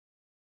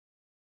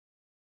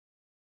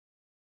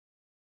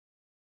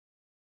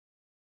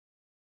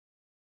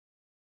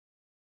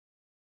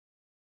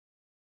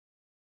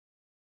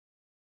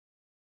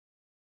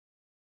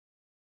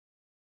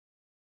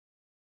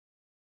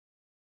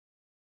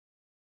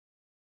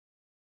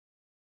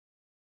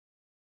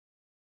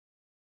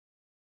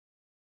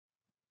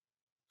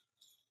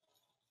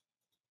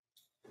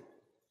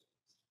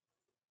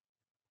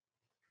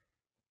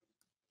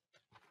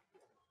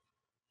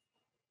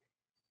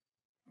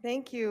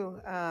Thank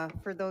you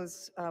for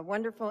those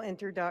wonderful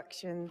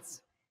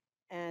introductions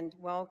and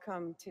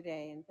welcome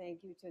today. And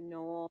thank you to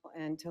Noel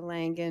and to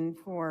Langan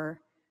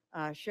for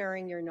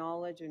sharing your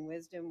knowledge and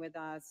wisdom with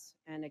us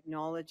and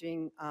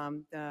acknowledging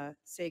the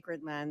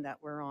sacred land that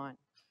we're on.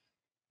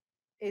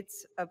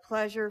 It's a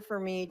pleasure for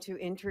me to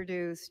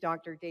introduce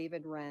Dr.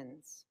 David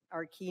Renz,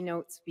 our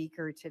keynote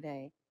speaker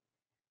today.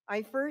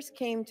 I first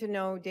came to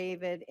know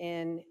David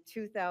in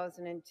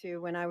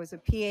 2002 when I was a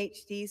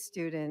PhD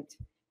student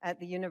at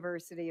the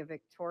University of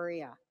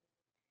Victoria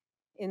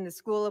in the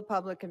School of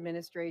Public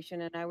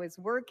Administration, and I was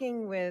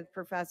working with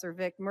Professor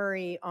Vic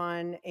Murray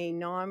on a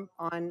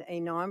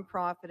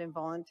nonprofit and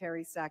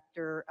voluntary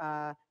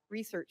sector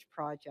research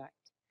project.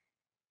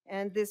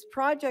 And this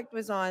project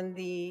was on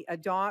the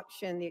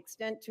adoption, the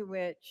extent to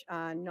which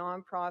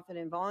nonprofit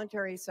and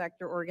voluntary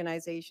sector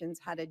organizations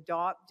had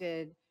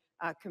adopted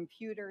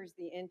computers,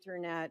 the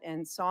internet,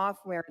 and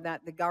software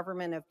that the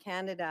government of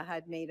Canada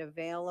had made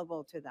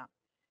available to them.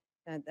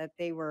 That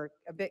they were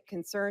a bit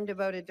concerned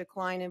about a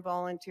decline in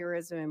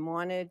volunteerism and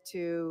wanted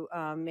to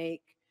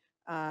make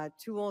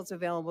tools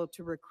available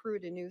to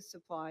recruit a new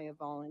supply of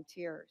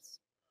volunteers.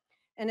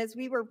 And as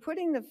we were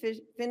putting the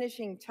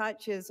finishing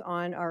touches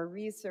on our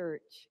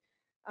research,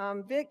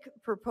 Vic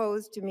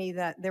proposed to me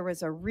that there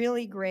was a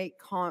really great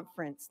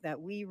conference that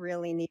we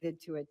really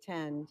needed to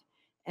attend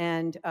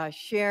and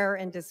share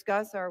and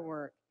discuss our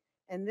work.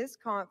 And this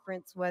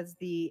conference was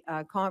the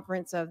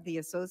conference of the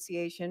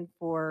Association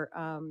for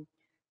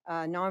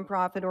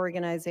Nonprofit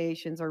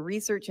Organizations, or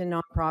Research in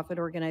Nonprofit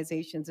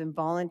Organizations and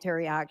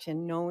Voluntary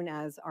Action, known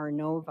as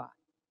ARNOVA.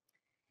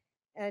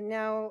 And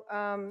now,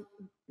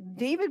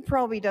 David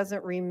probably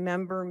doesn't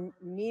remember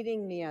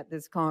meeting me at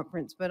this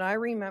conference, but I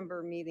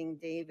remember meeting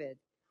David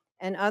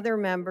and other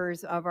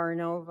members of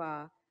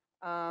ARNOVA,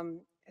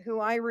 who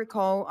I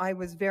recall I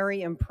was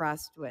very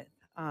impressed with.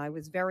 I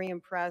was very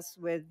impressed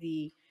with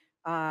the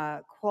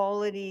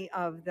quality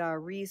of the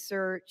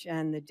research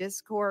and the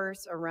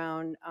discourse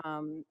around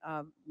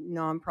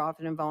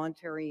nonprofit and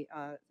voluntary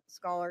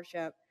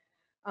scholarship,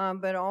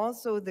 but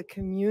also the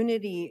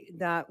community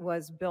that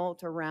was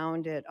built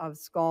around it of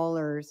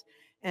scholars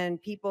and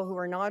people who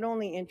are not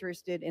only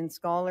interested in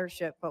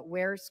scholarship, but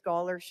where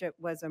scholarship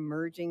was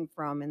emerging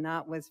from, and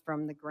that was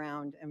from the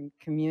ground and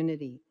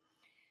community.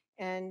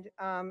 And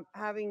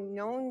having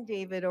known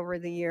David over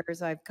the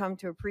years, I've come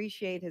to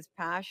appreciate his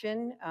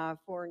passion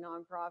for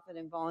nonprofit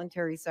and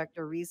voluntary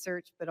sector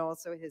research, but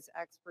also his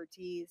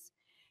expertise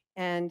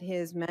and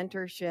his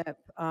mentorship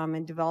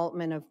and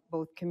development of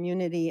both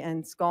community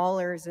and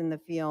scholars in the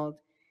field.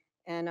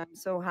 And I'm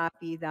so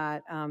happy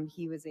that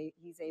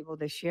he's able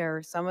to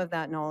share some of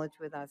that knowledge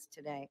with us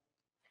today.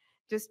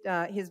 Just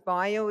his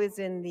bio is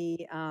in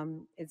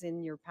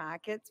your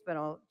packets, but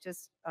I'll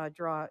just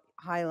draw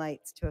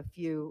highlights to a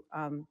few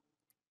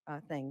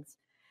things.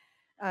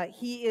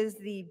 He is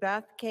the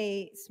Beth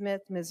K.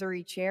 Smith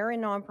Missouri Chair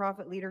in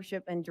Nonprofit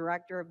Leadership and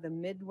Director of the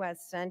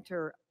Midwest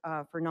Center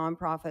for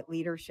Nonprofit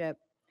Leadership,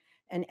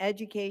 an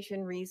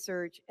Education,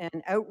 Research,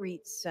 and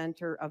Outreach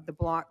Center of the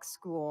Block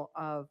School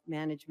of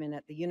Management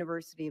at the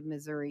University of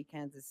Missouri,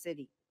 Kansas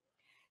City.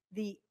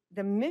 The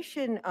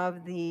mission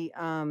of the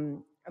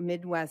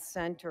Midwest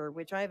Center,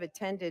 which I've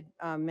attended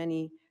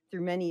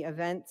through many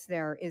events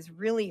there, is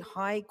really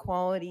high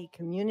quality,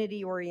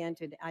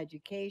 community-oriented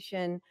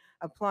education,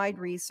 applied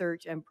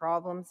research, and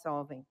problem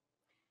solving.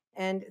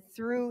 And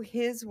through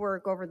his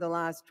work over the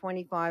last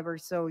 25 or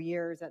so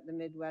years at the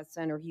Midwest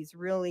Center, he's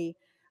really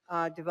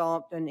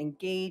developed an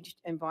engaged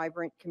and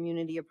vibrant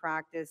community of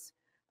practice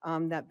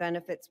that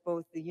benefits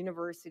both the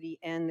university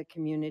and the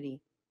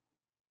community.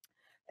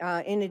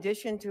 In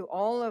addition to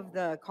all of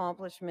the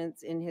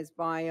accomplishments in his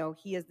bio,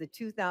 he is the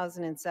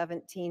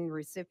 2017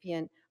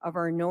 recipient of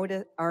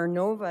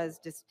ARNOVA's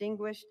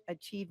Distinguished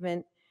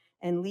Achievement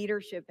and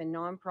Leadership in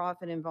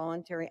Nonprofit and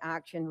Voluntary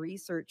Action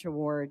Research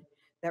Award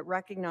that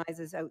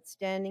recognizes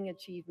outstanding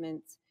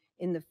achievements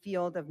in the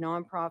field of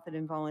nonprofit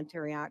and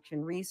voluntary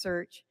action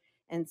research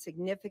and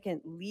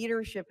significant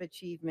leadership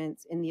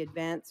achievements in the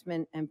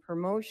advancement and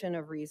promotion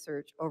of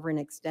research over an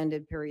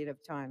extended period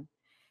of time.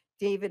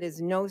 David is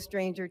no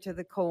stranger to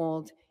the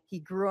cold. He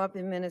grew up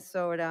in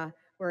Minnesota,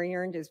 where he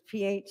earned his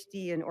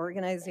PhD in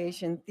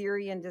organization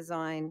theory and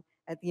design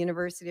at the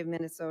University of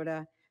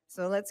Minnesota.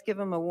 So let's give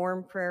him a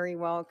warm prairie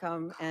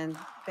welcome and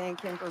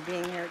thank him for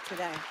being here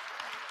today.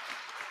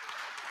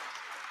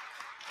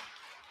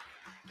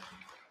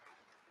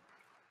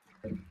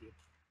 Thank you.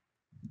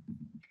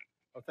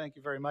 Well, thank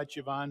you very much,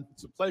 Yvonne.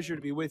 It's a pleasure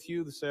to be with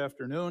you this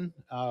afternoon.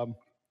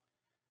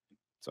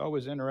 It's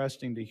always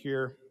interesting to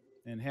hear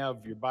and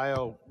have your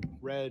bio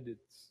read.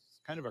 It's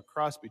kind of a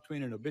cross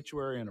between an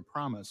obituary and a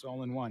promise,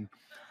 all in one.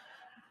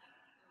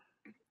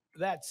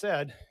 That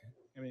said,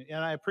 and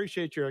I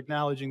appreciate your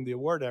acknowledging the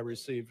award I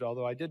received,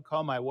 although I did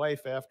call my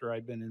wife after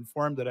I'd been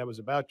informed that I was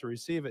about to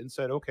receive it and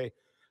said, okay,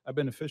 I've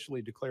been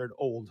officially declared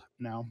old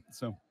now.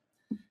 So,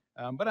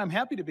 but I'm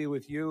happy to be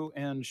with you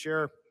and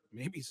share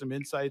maybe some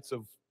insights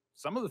of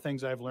some of the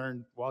things I've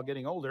learned while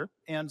getting older,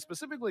 and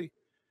specifically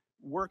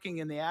working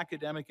in the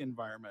academic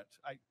environment.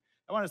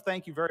 I I want to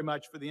thank you very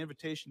much for the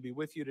invitation to be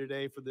with you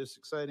today for this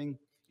exciting,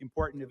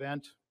 important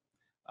event.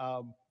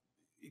 Um,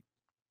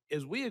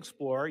 as we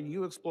explore,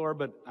 you explore,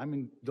 but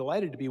I'm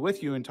delighted to be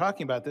with you and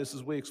talking about this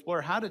as we explore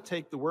how to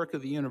take the work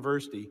of the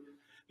university,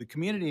 the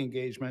community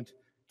engagement,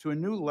 to a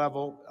new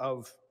level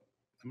of,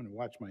 I'm going to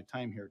watch my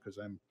time here because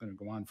I'm going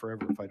to go on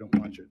forever if I don't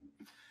watch it.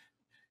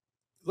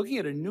 Looking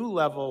at a new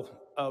level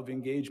of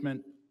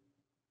engagement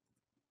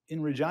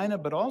in Regina,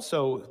 but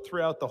also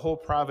throughout the whole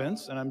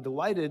province. And I'm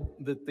delighted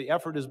that the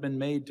effort has been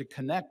made to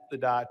connect the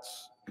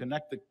dots,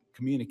 connect the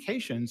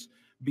communications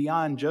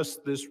beyond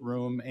just this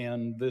room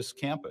and this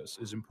campus,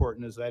 as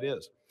important as that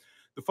is.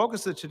 The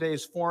focus of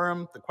today's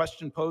forum, the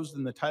question posed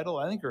in the title,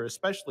 I think are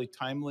especially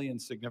timely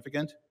and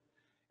significant.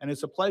 And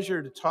it's a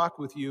pleasure to talk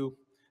with you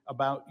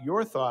about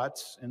your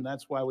thoughts, and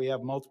that's why we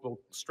have multiple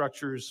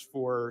structures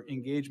for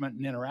engagement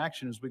and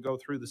interaction as we go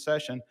through the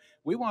session.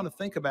 We want to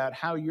think about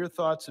how your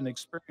thoughts and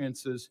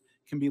experiences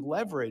can be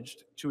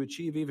leveraged to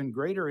achieve even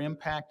greater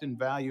impact and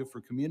value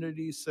for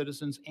communities,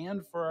 citizens,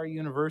 and for our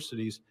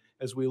universities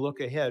as we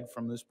look ahead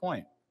from this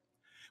point.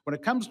 When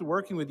it comes to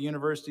working with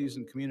universities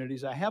and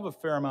communities, I have a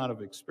fair amount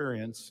of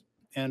experience,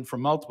 and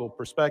from multiple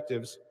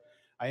perspectives.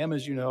 I am,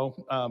 as you know,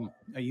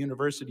 a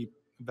university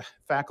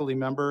faculty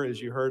member. As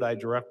you heard, I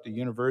direct a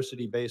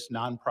university-based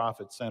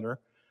nonprofit center.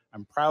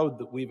 I'm proud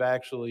that we've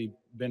actually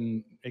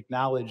been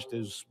acknowledged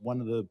as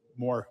one of the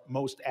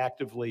most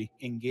actively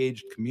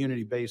engaged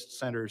community-based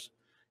centers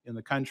in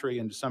the country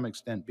and to some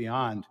extent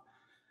beyond.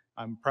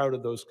 I'm proud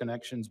of those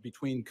connections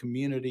between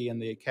community and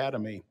the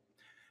academy.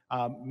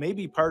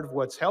 Maybe part of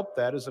what's helped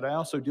that is that I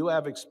also do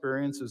have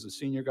experience as a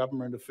senior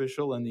government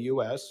official in the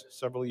US,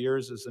 several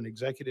years as an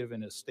executive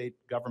in a state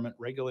government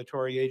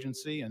regulatory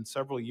agency, and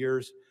several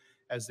years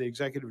as the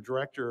executive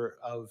director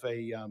of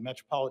a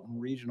metropolitan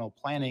regional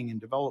planning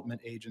and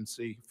development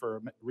agency for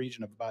a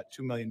region of about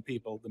 2 million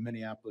people, the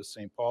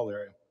Minneapolis-St. Paul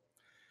area.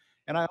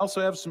 And I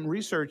also have some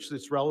research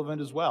that's relevant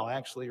as well.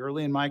 Actually,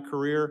 early in my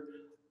career,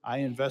 I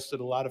invested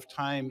a lot of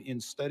time in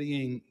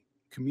studying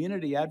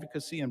community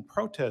advocacy and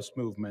protest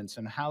movements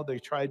and how they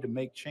tried to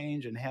make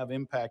change and have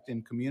impact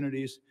in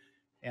communities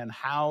and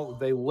how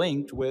they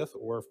linked with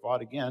or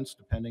fought against,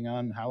 depending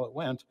on how it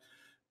went,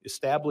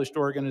 established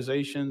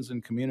organizations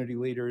and community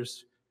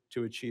leaders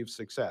to achieve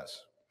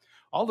success.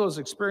 All those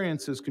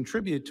experiences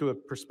contribute to a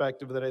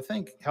perspective that I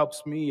think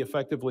helps me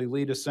effectively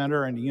lead a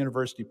center and a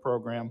university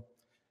program,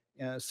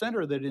 a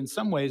center that in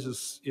some ways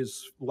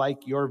is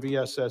like your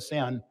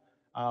VSSN.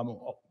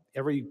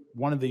 Every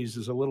one of these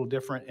is a little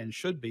different and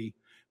should be,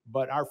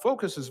 but our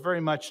focus is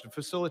very much to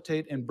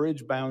facilitate and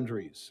bridge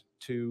boundaries,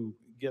 to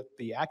get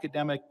the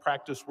academic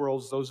practice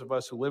worlds, those of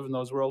us who live in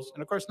those worlds,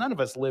 and of course none of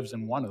us lives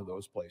in one of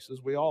those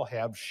places. We all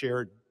have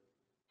shared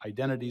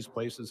identities,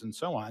 places, and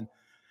so on.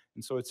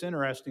 And so it's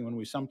interesting when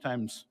we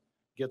sometimes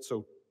get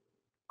so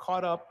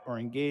caught up or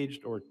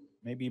engaged or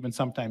maybe even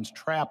sometimes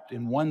trapped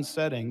in one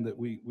setting that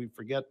we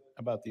forget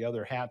about the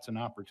other hats and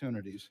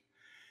opportunities.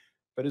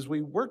 But as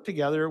we work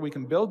together, we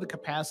can build the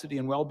capacity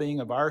and well-being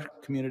of our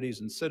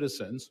communities and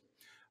citizens.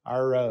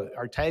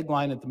 Our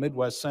tagline at the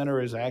Midwest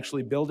Center is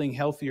actually building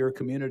healthier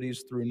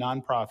communities through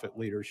nonprofit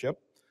leadership.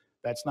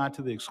 That's not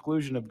to the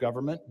exclusion of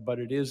government, but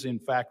it is in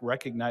fact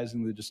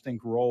recognizing the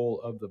distinct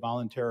role of the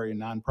voluntary and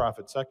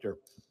nonprofit sector.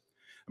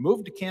 I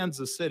moved to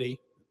Kansas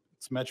City,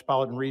 it's a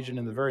metropolitan region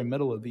in the very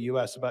middle of the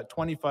US, about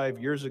 25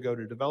 years ago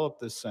to develop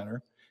this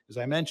center. As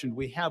I mentioned,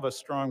 we have a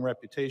strong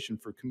reputation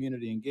for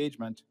community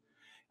engagement.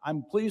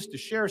 I'm pleased to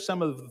share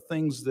some of the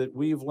things that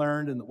we've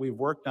learned and that we've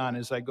worked on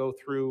as I go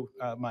through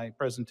my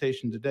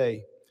presentation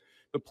today.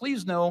 But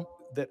please know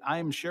that I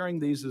am sharing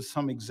these as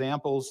some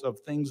examples of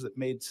things that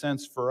made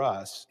sense for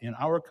us in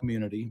our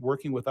community,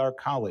 working with our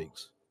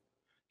colleagues.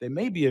 They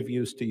may be of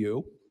use to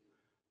you,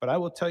 but I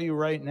will tell you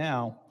right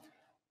now,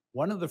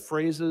 one of the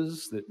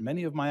phrases that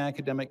many of my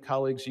academic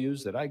colleagues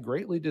use that I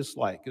greatly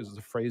dislike is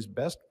the phrase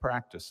best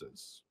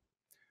practices.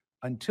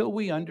 Until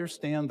we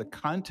understand the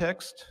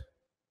context,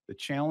 the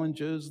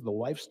challenges, the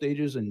life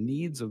stages and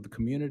needs of the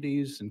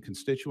communities and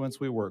constituents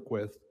we work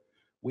with,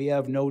 we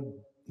have no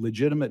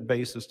legitimate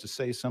basis to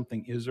say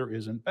something is or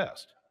isn't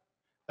best.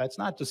 That's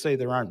not to say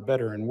there aren't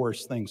better and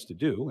worse things to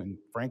do. And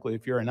frankly,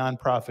 if you're a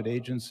nonprofit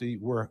agency,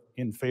 we're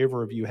in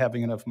favor of you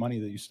having enough money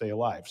that you stay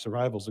alive.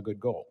 Survival's a good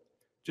goal.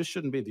 Just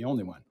shouldn't be the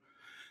only one.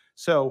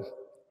 So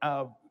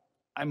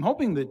I'm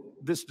hoping that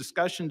this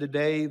discussion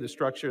today, the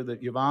structure that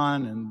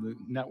Yvonne and the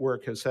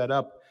network has set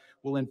up,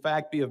 will in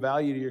fact be of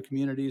value to your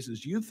communities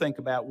as you think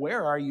about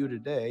where are you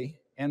today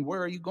and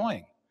where are you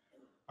going.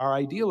 Our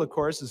ideal, of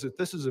course, is that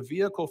this is a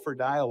vehicle for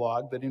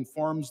dialogue that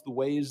informs the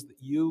ways that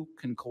you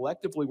can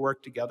collectively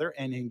work together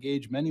and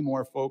engage many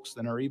more folks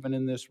than are even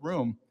in this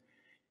room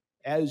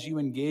as you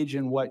engage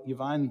in what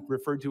Yvonne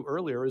referred to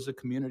earlier as a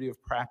community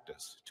of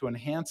practice to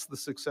enhance the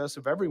success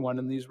of everyone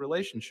in these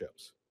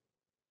relationships.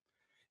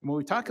 And when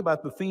we talk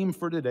about the theme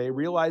for today,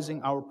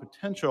 realizing our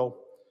potential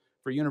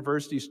for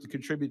universities to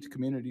contribute to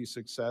community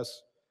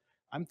success,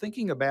 I'm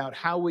thinking about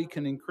how we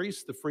can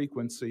increase the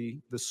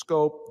frequency, the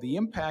scope, the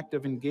impact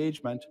of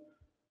engagement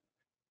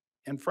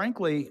And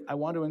frankly, I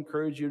want to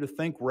encourage you to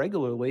think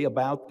regularly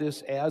about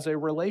this as a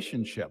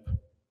relationship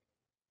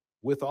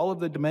with all of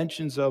the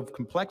dimensions of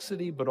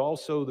complexity, but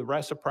also the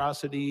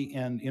reciprocity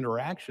and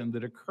interaction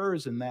that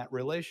occurs in that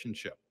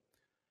relationship.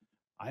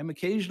 I'm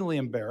occasionally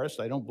embarrassed.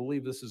 I don't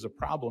believe this is a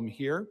problem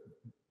here,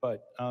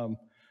 but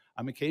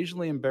I'm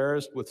occasionally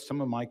embarrassed with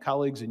some of my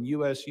colleagues in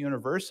US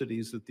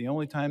universities that the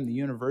only time the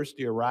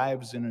university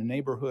arrives in a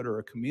neighborhood or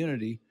a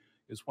community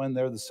is when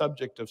they're the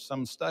subject of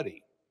some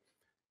study.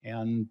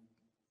 And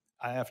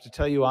I have to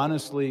tell you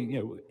honestly,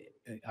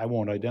 I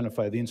won't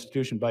identify the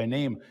institution by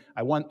name.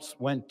 I once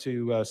went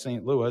to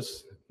St.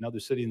 Louis, another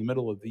city in the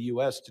middle of the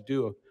US, to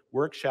do a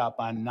workshop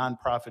on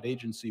nonprofit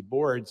agency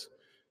boards.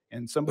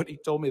 And somebody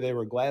told me they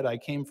were glad I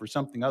came for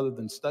something other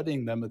than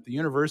studying them. At the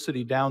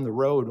university down the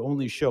road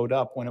only showed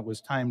up when it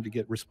was time to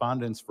get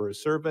respondents for a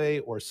survey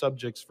or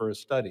subjects for a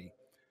study.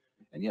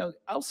 And,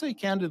 I'll say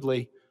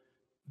candidly,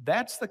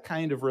 that's the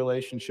kind of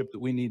relationship that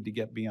we need to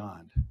get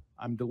beyond.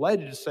 I'm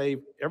delighted to say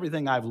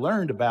everything I've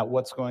learned about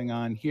what's going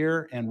on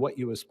here and what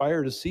you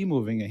aspire to see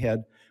moving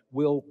ahead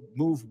will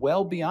move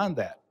well beyond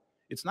that.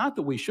 It's not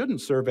that we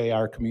shouldn't survey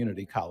our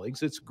community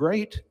colleagues. It's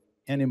great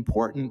and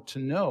important to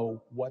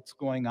know what's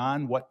going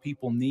on, what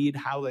people need,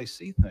 how they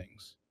see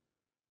things.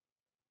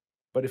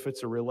 But if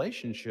it's a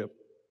relationship,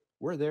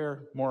 we're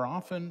there more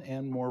often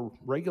and more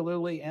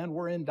regularly, and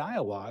we're in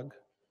dialogue.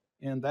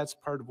 And that's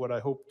part of what I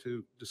hope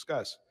to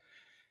discuss.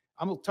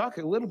 I'm going to talk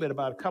a little bit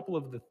about a couple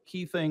of the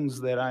key things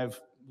that I've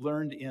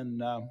learned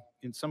in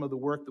some of the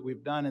work that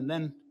we've done, and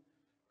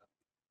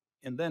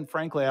then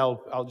frankly,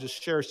 I'll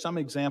just share some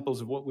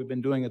examples of what we've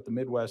been doing at the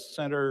Midwest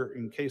Center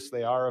in case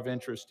they are of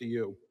interest to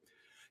you.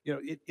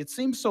 It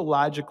seems so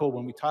logical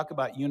when we talk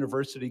about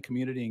university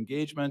community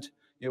engagement.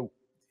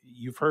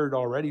 You've heard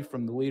already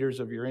from the leaders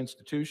of your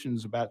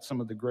institutions about some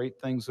of the great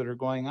things that are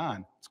going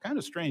on. It's kind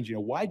of strange.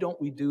 Why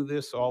don't we do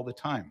this all the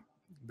time?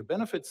 The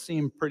benefits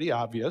seem pretty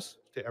obvious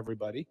to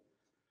everybody.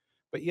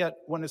 But yet,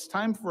 when it's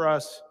time for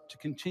us to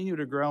continue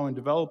to grow and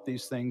develop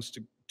these things,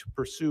 to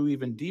pursue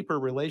even deeper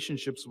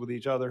relationships with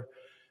each other,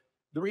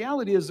 the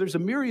reality is there's a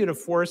myriad of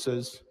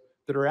forces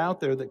that are out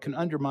there that can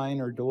undermine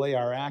or delay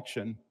our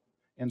action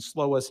and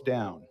slow us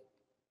down.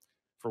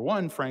 For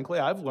one, frankly,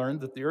 I've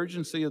learned that the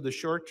urgency of the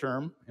short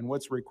term and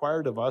what's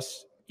required of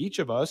us, each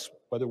of us,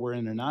 whether we're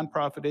in a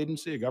nonprofit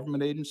agency, a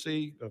government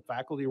agency, a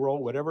faculty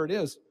role, whatever it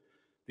is,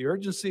 the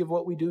urgency of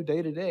what we do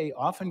day to day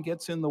often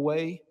gets in the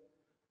way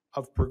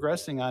of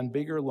progressing on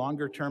bigger,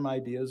 longer term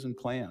ideas and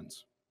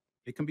plans.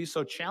 It can be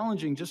so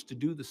challenging just to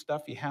do the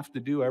stuff you have to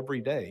do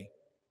every day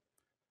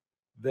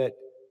that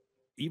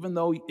even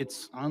though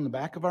it's on the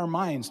back of our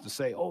minds to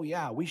say, oh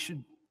yeah,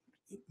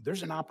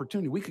 there's an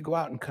opportunity, we could go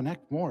out and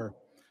connect more.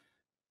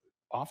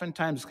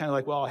 Oftentimes it's kind of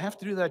like, well, I have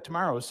to do that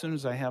tomorrow as soon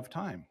as I have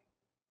time.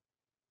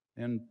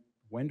 And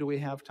when do we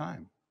have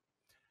time?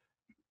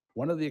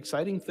 One of the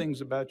exciting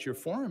things about your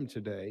forum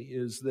today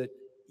is that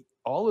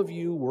all of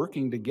you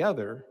working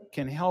together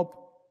can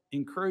help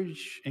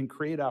encourage and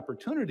create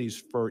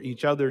opportunities for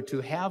each other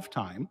to have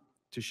time,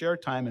 to share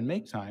time and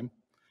make time,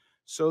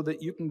 so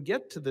that you can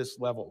get to this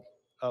level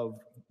of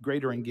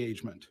greater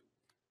engagement.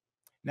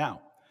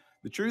 Now,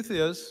 the truth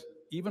is,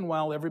 even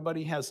while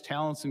everybody has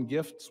talents and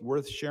gifts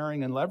worth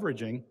sharing and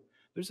leveraging,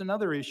 there's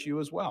another issue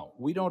as well.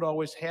 We don't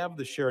always have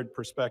the shared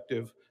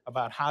perspective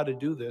about how to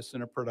do this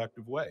in a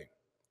productive way.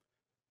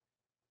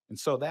 And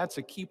so that's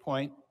a key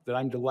point that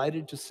I'm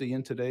delighted to see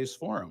in today's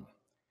forum.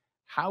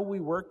 How we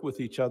work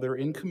with each other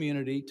in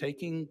community,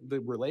 taking the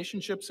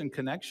relationships and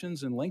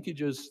connections and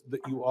linkages that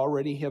you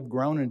already have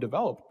grown and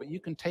developed, but you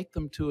can take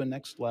them to a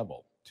next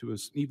level, to an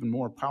even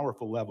more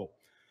powerful level.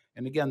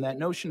 And again, that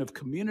notion of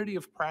community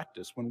of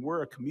practice, when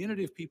we're a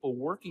community of people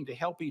working to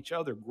help each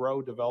other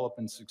grow, develop,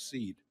 and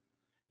succeed,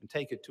 and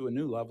take it to a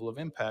new level of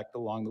impact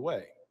along the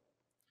way.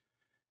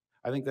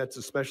 I think that's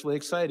especially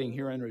exciting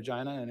here in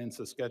Regina and in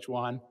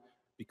Saskatchewan,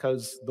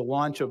 because the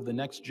launch of the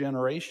next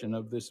generation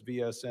of this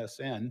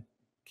VSSN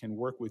can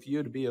work with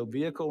you to be a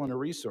vehicle and a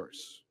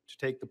resource to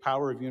take the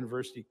power of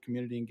university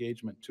community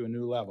engagement to a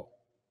new level.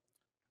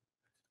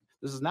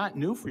 This is not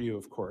new for you,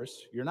 of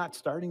course. You're not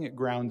starting at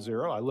ground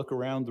zero. I look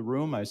around the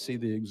room, I see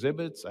the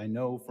exhibits, I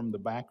know from the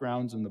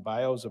backgrounds and the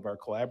bios of our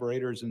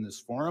collaborators in this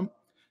forum,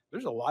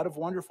 there's a lot of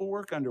wonderful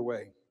work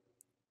underway.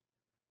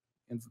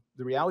 And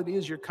the reality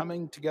is you're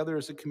coming together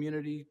as a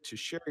community to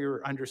share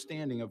your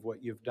understanding of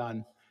what you've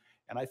done.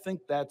 And I think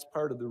that's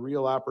part of the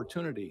real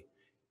opportunity.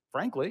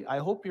 Frankly, I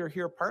hope you're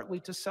here partly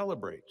to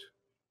celebrate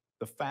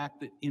the fact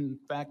that, in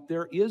fact,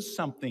 there is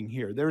something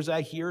here. There's a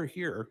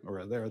here, or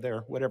a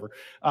there, whatever.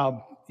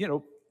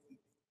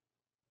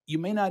 You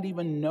may not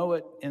even know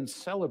it and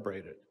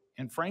celebrate it.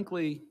 And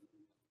frankly,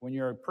 when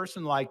you're a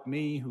person like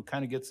me who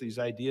kind of gets these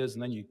ideas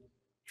and then you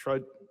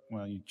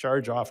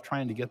charge off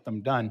trying to get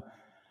them done,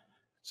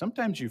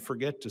 sometimes you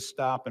forget to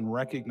stop and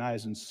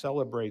recognize and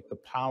celebrate the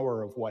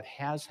power of what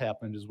has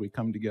happened as we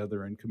come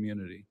together in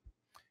community.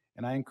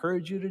 And I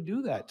encourage you to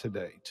do that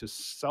today, to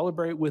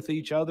celebrate with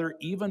each other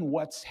even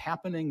what's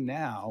happening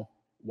now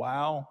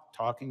while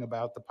talking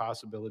about the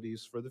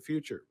possibilities for the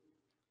future.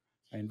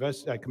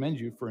 I commend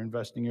you for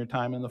investing your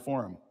time in the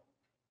forum.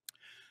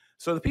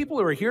 So the people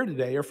who are here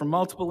today are from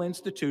multiple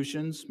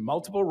institutions,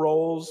 multiple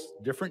roles,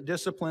 different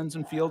disciplines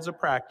and fields of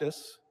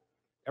practice.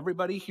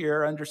 Everybody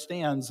here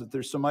understands that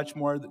there's so much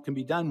more that can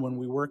be done when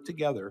we work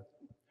together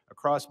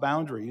across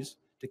boundaries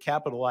to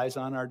capitalize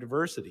on our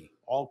diversity,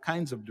 all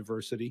kinds of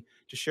diversity,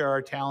 to share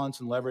our talents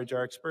and leverage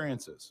our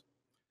experiences.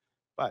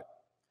 But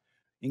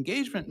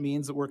engagement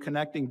means that we're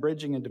connecting,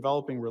 bridging, and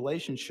developing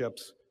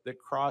relationships that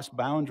cross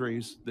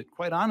boundaries that,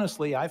 quite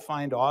honestly, I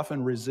find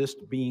often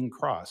resist being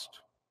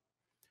crossed.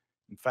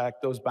 In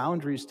fact, those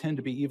boundaries tend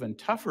to be even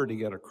tougher to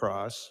get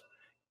across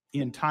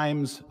in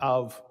times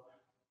of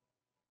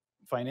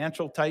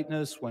financial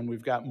tightness, when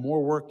we've got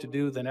more work to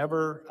do than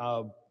ever.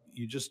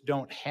 You just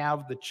don't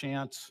have the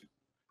chance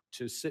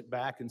to sit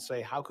back and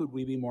say, how could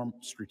we be more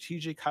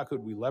strategic? How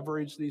could we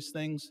leverage these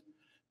things?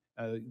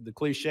 The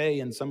cliche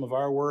in some of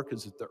our work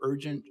is that the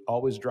urgent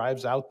always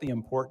drives out the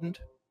important.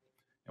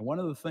 And one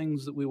of the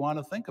things that we want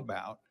to think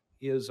about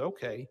is,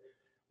 okay,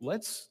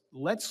 let's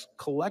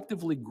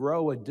collectively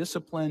grow a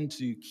discipline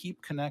to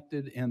keep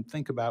connected and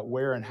think about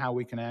where and how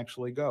we can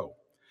actually go.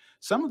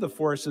 Some of the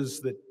forces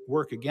that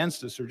work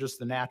against us are just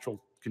the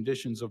natural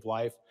conditions of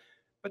life,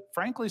 but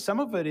frankly,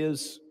 some of it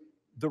is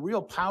the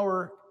real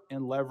power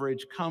and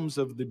leverage comes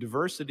of the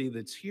diversity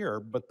that's here.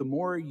 But the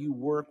more you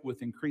work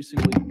with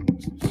increasingly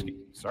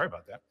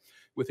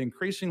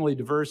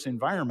diverse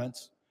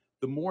environments,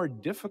 the more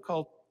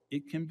difficult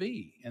it can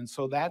be. And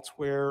so that's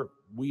where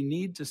we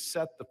need to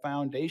set the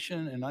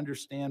foundation and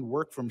understand,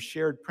 work from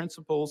shared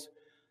principles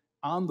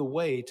on the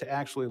way to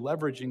actually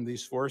leveraging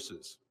these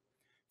forces.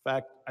 In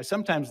fact, I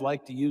sometimes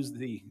like to use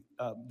the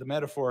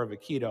metaphor of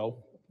Aikido.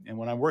 And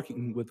when I'm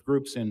working with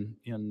groups in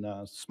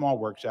small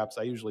workshops,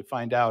 I usually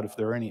find out if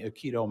there are any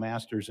Aikido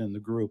masters in the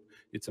group.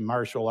 It's a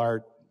martial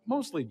art,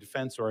 mostly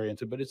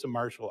defense-oriented, but it's a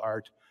martial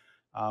art.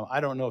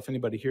 I don't know if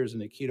anybody here is an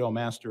Aikido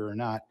master or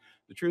not.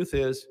 The truth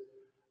is,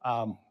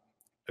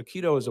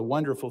 Aikido is a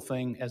wonderful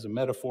thing as a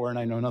metaphor, and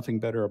I know nothing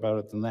better about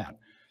it than that.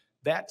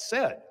 That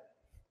said,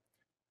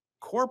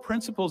 core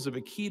principles of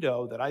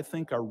Aikido that I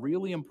think are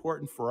really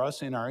important for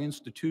us in our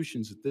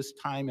institutions at this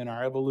time in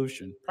our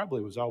evolution,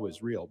 probably was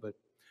always real, but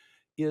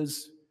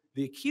is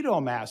the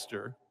Aikido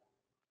master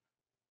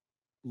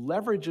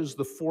leverages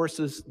the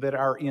forces that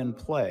are in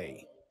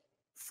play,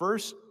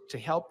 first to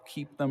help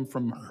keep them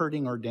from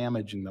hurting or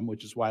damaging them,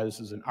 which is why this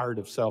is an art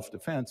of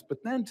self-defense, but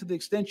then to the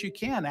extent you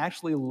can,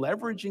 actually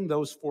leveraging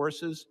those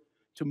forces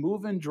to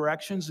move in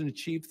directions and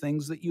achieve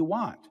things that you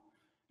want.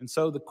 And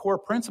so the core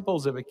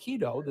principles of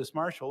Aikido, this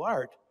martial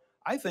art,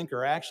 I think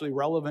are actually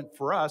relevant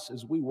for us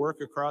as we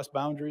work across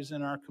boundaries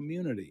in our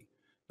community.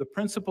 The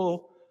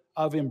principle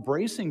of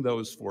embracing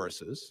those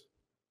forces,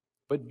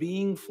 but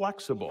being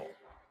flexible.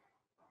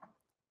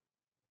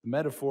 The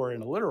metaphor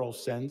in a literal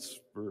sense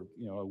for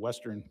a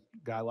Western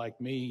guy like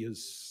me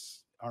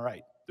is, all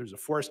right, there's a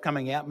force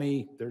coming at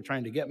me, they're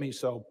trying to get me,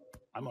 so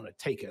I'm going to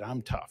take it,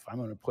 I'm tough, I'm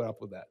going to put up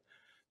with that.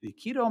 The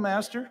Aikido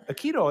master,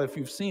 Aikido, if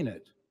you've seen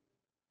it,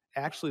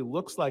 actually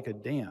looks like a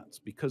dance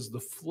because the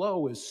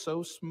flow is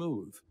so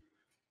smooth.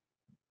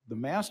 The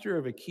master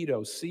of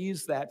Aikido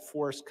sees that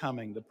force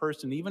coming, the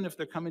person, even if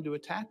they're coming to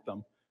attack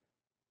them,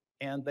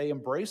 and they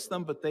embrace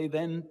them, but they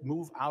then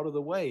move out of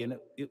the way. And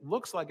it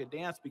looks like a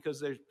dance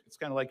because it's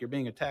kind of like you're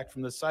being attacked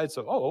from this side.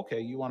 So, oh, okay,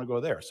 you want to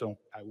go there. So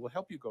I will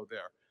help you go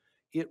there.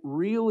 It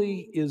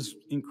really is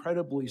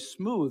incredibly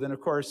smooth. And of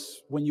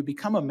course, when you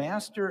become a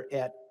master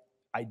at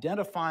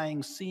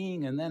identifying,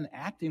 seeing, and then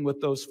acting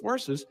with those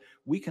forces,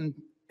 we can,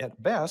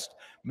 at best,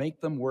 make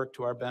them work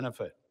to our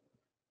benefit.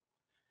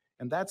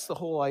 And that's the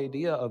whole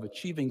idea of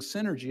achieving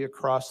synergy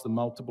across the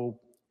multiple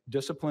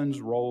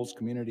disciplines, roles,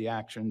 community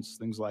actions,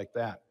 things like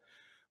that.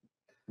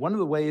 One of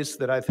the ways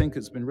that I think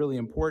has been really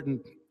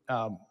important,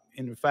 and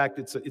in fact,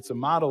 it's a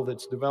model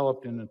that's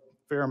developed in a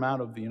fair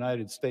amount of the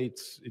United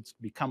States. It's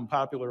become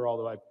popular,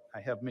 although I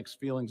have mixed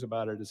feelings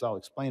about it, as I'll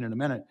explain in a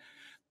minute.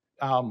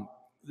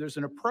 There's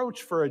an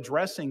approach for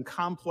addressing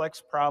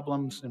complex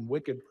problems and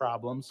wicked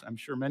problems. I'm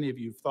sure many of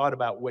you have thought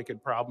about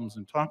wicked problems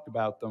and talked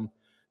about them.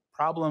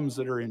 Problems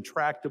that are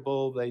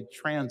intractable, they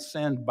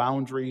transcend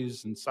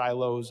boundaries and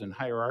silos and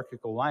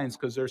hierarchical lines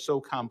because they're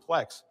so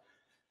complex.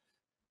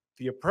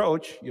 The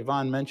approach,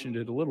 Yvonne mentioned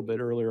it a little bit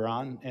earlier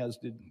on, as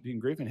did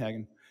Dean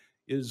Griefenhagen,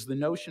 is the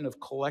notion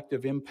of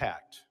collective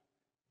impact.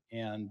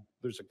 And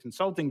there's a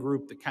consulting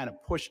group that kind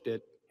of pushed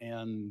it,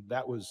 and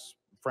that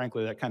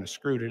kind of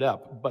screwed it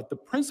up. But the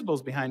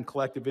principles behind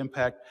collective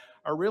impact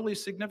are really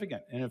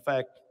significant. And in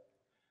fact,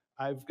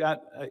 I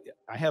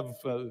have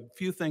a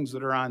few things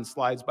that are on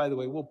slides. By the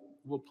way,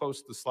 we'll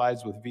post the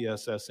slides with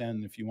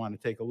VSSN if you want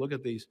to take a look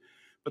at these.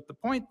 But the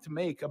point to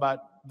make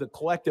about the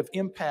collective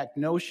impact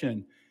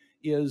notion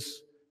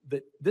is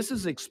that this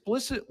is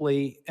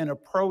explicitly an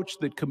approach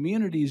that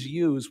communities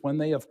use when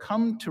they have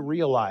come to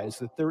realize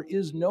that there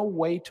is no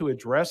way to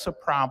address a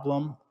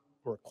problem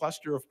or a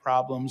cluster of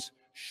problems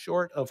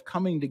short of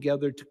coming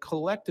together to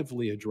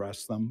collectively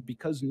address them,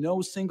 because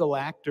no single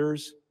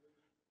actors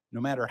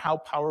no matter how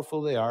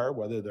powerful they are,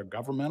 whether they're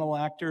governmental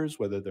actors,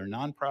 whether they're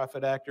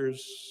nonprofit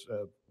actors,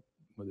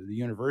 whether the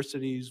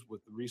universities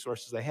with the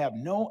resources they have.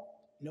 No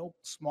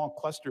small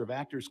cluster of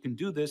actors can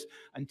do this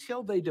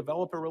until they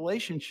develop a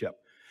relationship.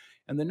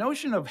 And the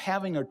notion of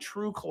having a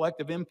true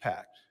collective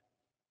impact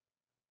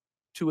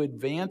to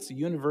advance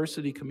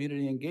university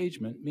community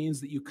engagement means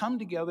that you come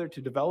together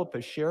to develop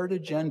a shared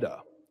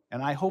agenda.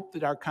 And I hope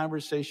that our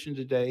conversation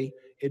today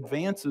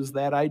advances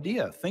that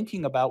idea,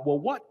 thinking about, well,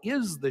 what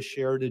is the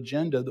shared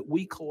agenda that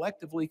we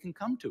collectively can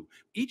come to?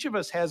 Each of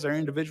us has our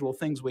individual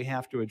things we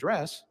have to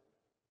address,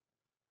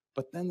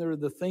 but then there are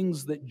the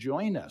things that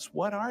join us.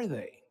 What are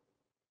they?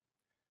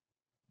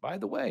 By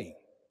the way,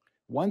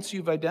 once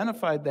you've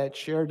identified that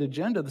shared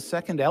agenda, the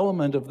second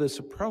element of this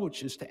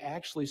approach is to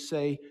actually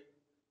say,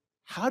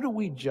 how do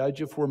we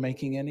judge if we're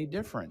making any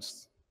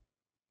difference?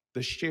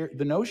 The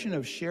notion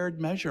of shared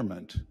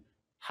measurement,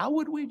 how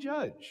would we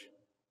judge?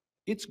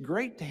 It's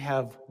great to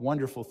have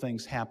wonderful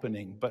things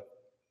happening, but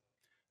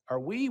are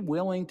we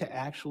willing to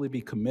actually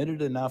be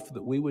committed enough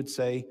that we would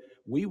say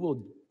we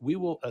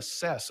will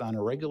assess on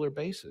a regular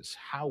basis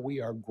how we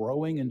are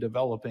growing and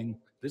developing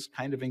this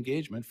kind of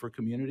engagement for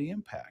community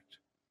impact?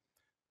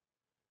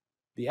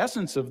 The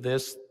essence of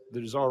this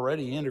that is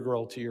already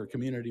integral to your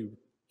community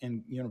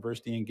and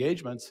university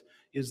engagements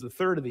is the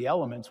third of the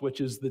elements,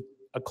 which is that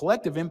a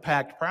collective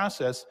impact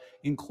process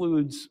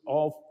includes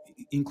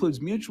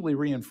mutually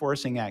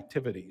reinforcing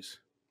activities.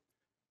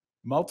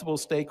 Multiple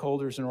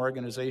stakeholders and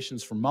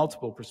organizations from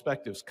multiple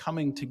perspectives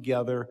coming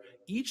together,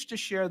 each to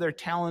share their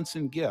talents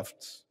and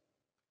gifts,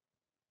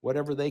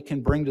 whatever they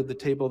can bring to the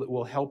table that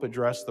will help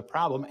address the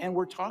problem. And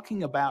we're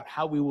talking about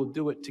how we will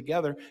do it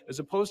together, as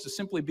opposed to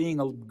simply being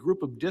a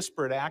group of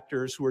disparate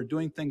actors who are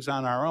doing things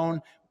on our own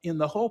in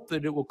the hope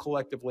that it will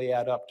collectively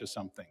add up to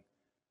something.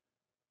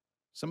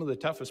 Some of the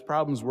toughest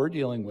problems we're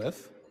dealing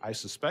with, I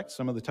suspect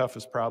some of the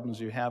toughest problems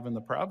you have in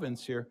the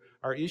province here,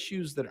 are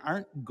issues that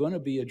aren't going to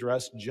be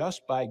addressed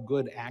just by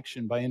good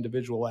action by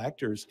individual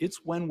actors.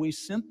 It's when we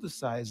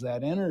synthesize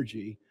that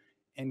energy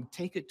and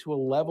take it to a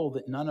level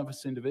that none of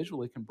us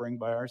individually can bring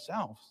by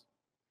ourselves,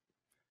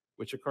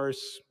 which of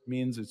course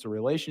means it's a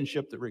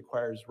relationship that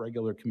requires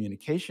regular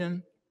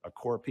communication, a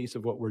core piece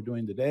of what we're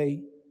doing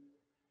today.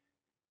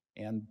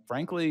 And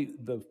frankly,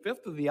 the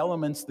fifth of the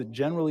elements that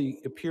generally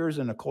appears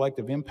in a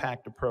collective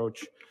impact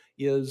approach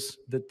is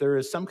that there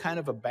is some kind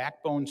of a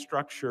backbone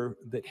structure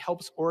that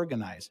helps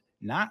organize,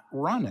 not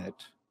run it,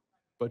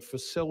 but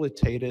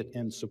facilitate it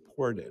and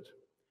support it.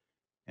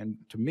 And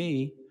to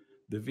me,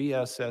 the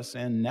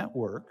VSSN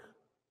network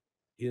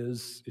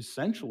is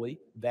essentially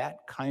that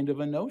kind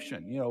of a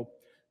notion. You know,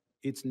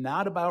 it's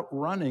not about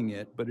running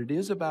it, but it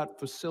is about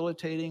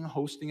facilitating,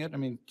 hosting it. I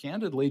mean,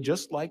 candidly,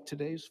 just like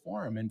today's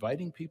forum,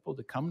 inviting people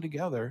to come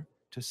together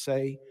to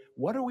say,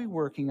 what are we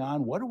working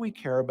on? What do we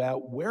care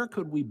about? Where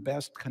could we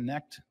best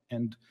connect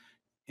and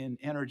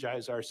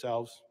energize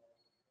ourselves?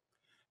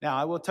 Now,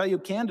 I will tell you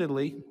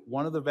candidly,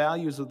 one of the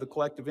values of the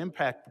collective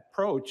impact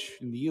approach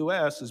in the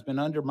US has been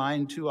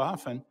undermined too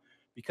often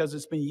because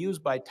it's been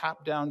used by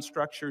top-down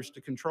structures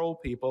to control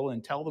people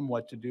and tell them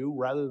what to do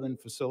rather than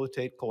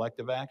facilitate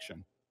collective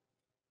action.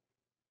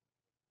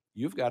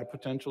 You've got a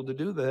potential to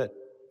do that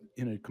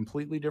in a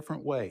completely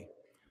different way.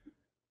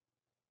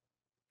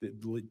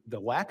 The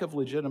lack of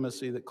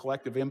legitimacy that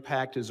collective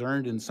impact has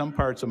earned in some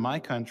parts of my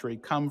country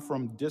come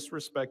from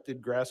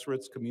disrespected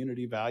grassroots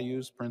community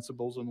values,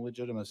 principles, and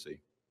legitimacy.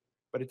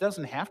 But it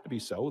doesn't have to be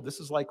so. This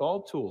is like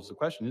all tools. The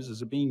question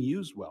is it being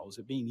used well? Is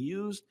it being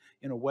used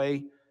in a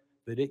way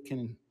that it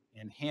can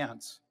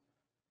enhance,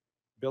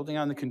 building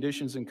on the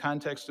conditions and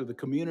context of the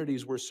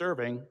communities we're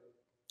serving,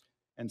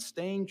 and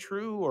staying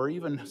true or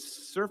even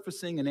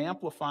surfacing and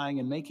amplifying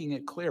and making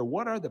it clear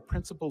what are the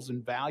principles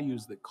and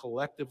values that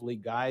collectively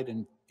guide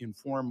and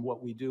inform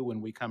what we do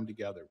when we come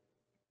together.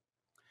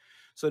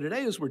 So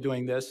today, as we're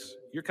doing this,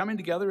 you're coming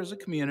together as a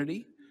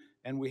community,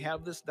 and we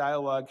have this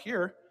dialogue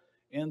here.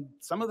 And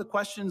some of the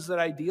questions that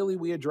ideally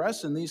we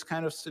address in these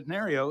kind of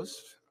scenarios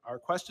are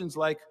questions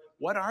like,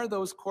 what are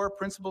those core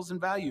principles and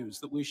values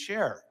that we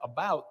share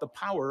about the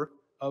power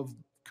of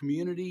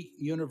community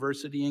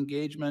university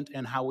engagement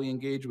and how we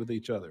engage with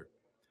each other?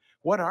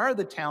 What are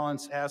the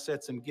talents,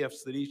 assets, and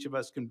gifts that each of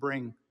us can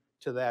bring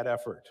to that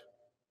effort?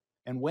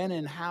 And when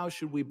and how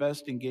should we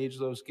best engage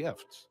those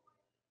gifts?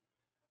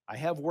 I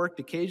have worked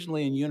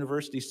occasionally in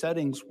university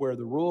settings where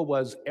the rule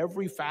was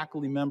every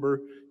faculty member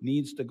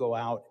needs to go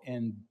out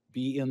and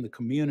be in the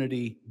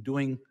community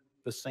doing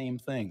the same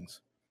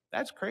things.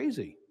 That's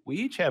crazy. We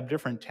each have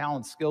different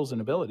talents, skills, and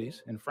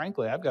abilities. And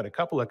frankly, I've got a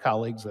couple of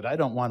colleagues that I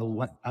don't want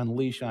to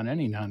unleash on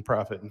any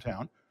nonprofit in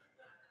town.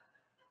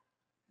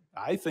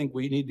 I think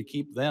we need to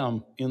keep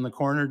them in the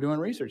corner doing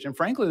research. And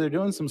frankly, they're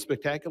doing some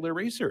spectacular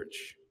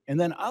research. And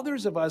then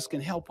others of us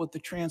can help with the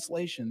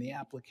translation, the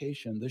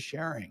application, the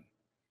sharing.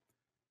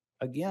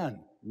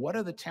 Again, what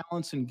are the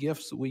talents and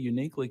gifts that we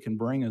uniquely can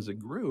bring as a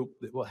group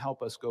that will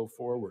help us go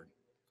forward?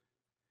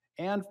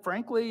 And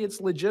frankly,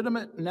 it's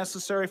legitimate and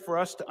necessary for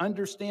us to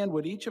understand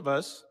what each of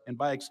us, and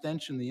by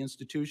extension, the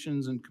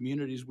institutions and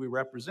communities we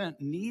represent,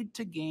 need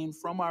to gain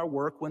from our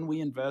work when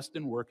we invest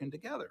in working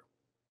together.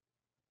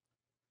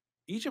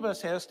 Each of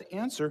us has to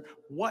answer,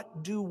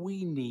 what do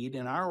we need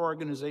in our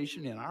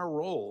organization, in our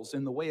roles,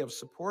 in the way of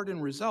support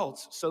and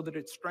results, so that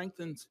it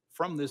strengthens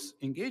from this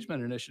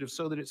engagement initiative,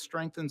 so that it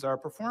strengthens our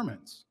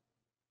performance.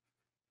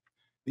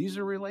 These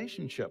are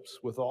relationships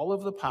with all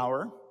of the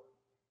power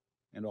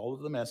and all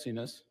of the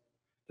messiness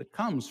that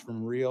comes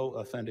from real,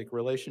 authentic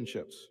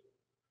relationships.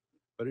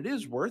 But it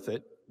is worth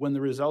it when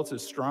the result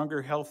is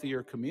stronger,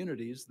 healthier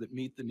communities that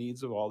meet the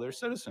needs of all their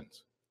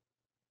citizens.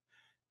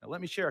 Now, let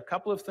me share a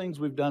couple of things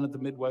we've done at the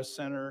Midwest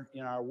Center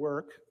in our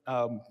work,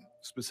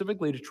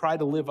 specifically to try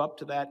to live up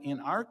to that in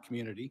our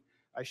community.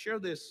 I share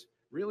this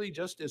really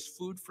just as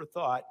food for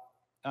thought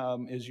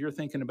as you're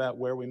thinking about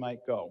where we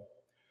might go.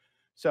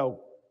 So,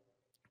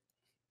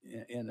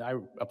 and I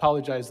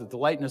apologize that the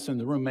lightness in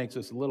the room makes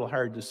this a little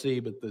hard to see,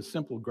 but the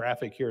simple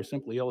graphic here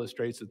simply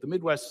illustrates that the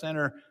Midwest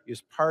Center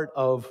is part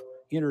of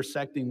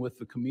intersecting with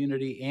the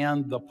community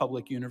and the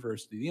public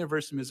university. The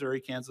University of Missouri,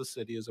 Kansas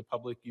City is a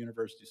public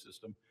university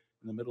system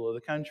in the middle of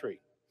the country.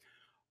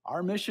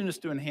 Our mission is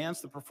to enhance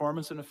the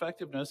performance and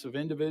effectiveness of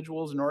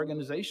individuals and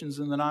organizations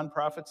in the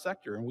nonprofit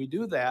sector, and we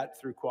do that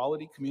through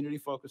quality,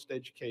 community-focused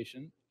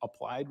education,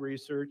 applied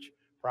research,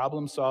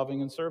 problem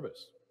solving, and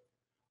service.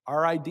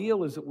 Our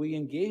ideal is that we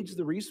engage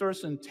the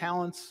resource and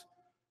talents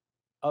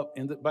of,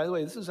 by the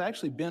way, this has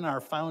actually been our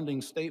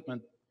founding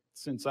statement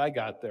since I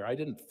got there. I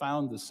didn't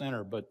found the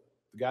center, but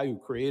the guy who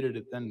created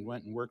it then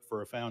went and worked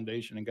for a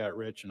foundation and got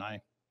rich, and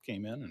I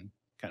came in and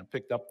kind of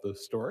picked up the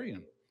story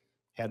and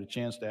had a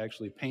chance to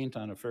actually paint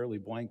on a fairly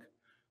blank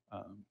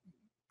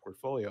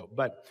portfolio.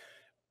 But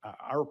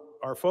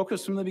our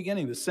focus from the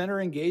beginning, the center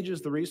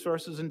engages the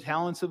resources and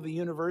talents of the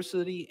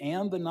university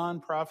and the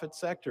nonprofit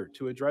sector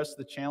to address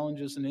the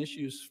challenges and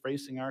issues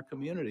facing our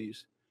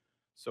communities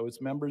so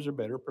its members are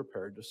better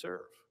prepared to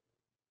serve.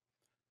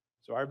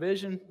 So our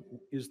vision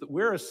is that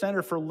we're a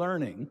center for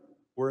learning,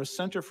 we're a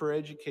center for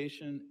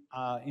education,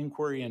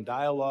 inquiry, and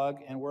dialogue,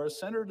 and we're a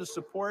center to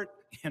support,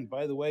 and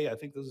by the way, I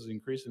think this is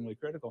increasingly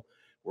critical,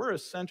 we're a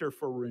center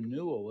for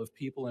renewal of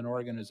people and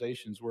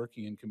organizations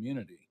working in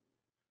community.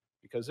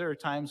 Because there are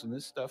times when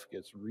this stuff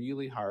gets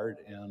really hard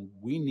and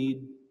we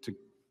need to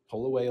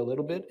pull away a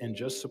little bit and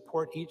just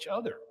support each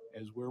other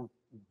as we're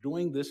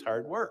doing this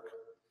hard work.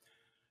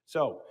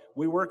 So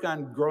we work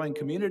on growing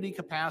community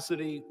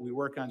capacity. We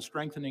work on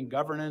strengthening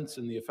governance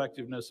and the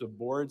effectiveness of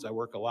boards. I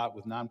work a lot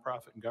with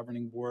nonprofit and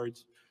governing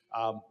boards.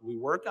 We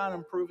work on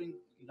improving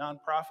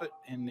nonprofit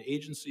and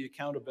agency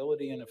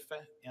accountability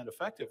and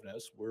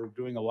effectiveness. We're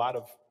doing a lot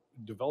of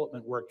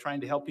development work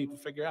trying to help people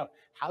figure out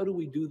how do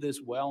we do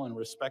this well and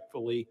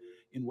respectfully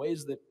in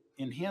ways that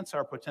enhance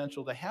our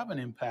potential to have an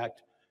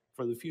impact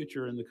for the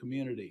future in the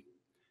community.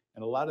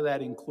 And a lot of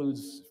that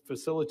includes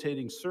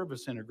facilitating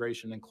service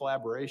integration and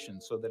collaboration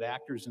so that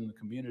actors in the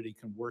community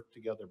can work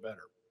together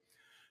better.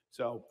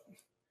 So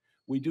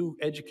we do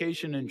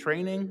education and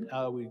training.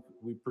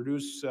 We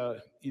produce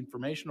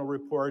informational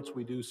reports.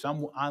 We do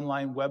some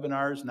online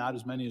webinars, not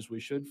as many as we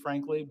should,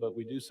 frankly, but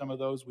we do some of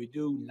those. We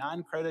do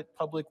non-credit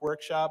public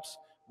workshops.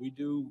 We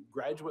do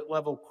graduate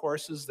level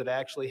courses that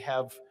actually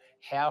have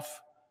half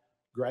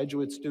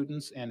graduate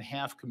students and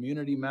half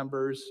community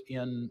members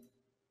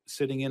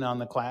sitting in on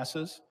the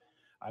classes.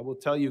 I will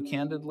tell you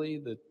candidly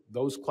that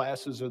those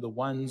classes are the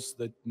ones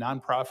that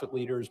nonprofit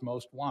leaders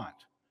most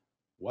want.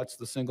 What's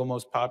the single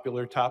most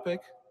popular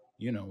topic?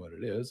 You know what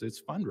it is, it's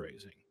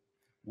fundraising.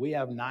 We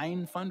have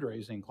 9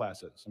 fundraising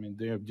classes. I mean,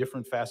 they have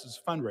different facets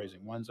of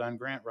fundraising. One's on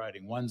grant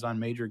writing, one's on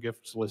major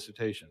gift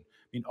solicitation.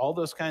 I mean, all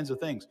those kinds of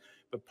things.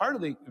 But part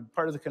of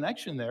the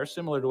connection there,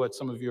 similar to what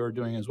some of you are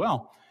doing as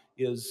well,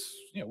 is,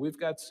 we've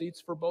got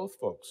seats for both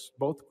folks,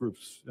 both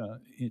groups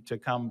to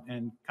come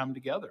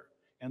together,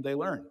 and they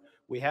learn.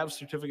 We have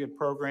certificate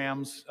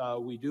programs.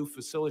 We do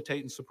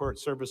facilitate and support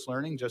service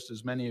learning, just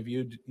as many of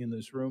you in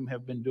this room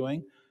have been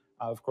doing.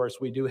 Of course,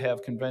 we do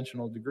have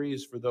conventional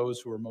degrees for those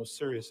who are most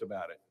serious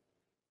about it.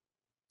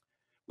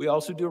 We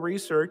also do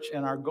research,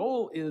 and our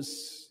goal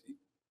is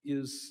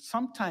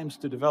sometimes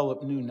to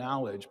develop new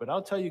knowledge. But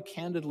I'll tell you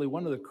candidly,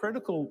 one of the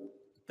critical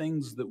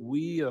things that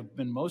we have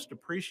been most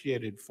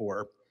appreciated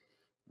for,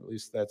 at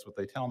least that's what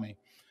they tell me,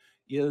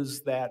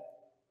 is that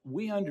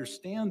we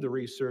understand the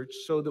research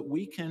so that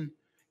we can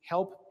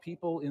help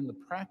people in the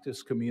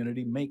practice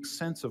community make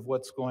sense of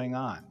what's going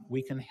on.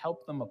 We can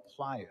help them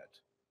apply it.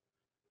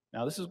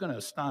 Now, this is going to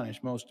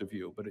astonish most of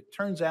you, but it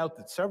turns out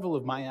that several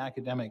of my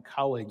academic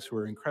colleagues who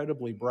are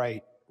incredibly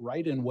bright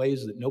write in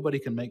ways that nobody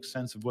can make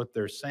sense of what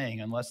they're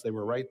saying unless they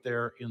were right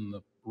there in the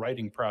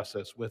writing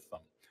process with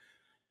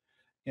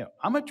them.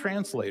 I'm a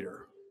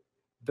translator.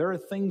 There are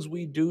things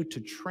we do to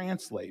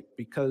translate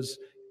because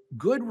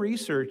good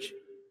research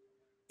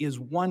is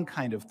one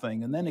kind of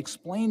thing, and then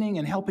explaining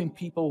and helping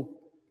people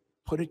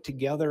put it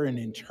together and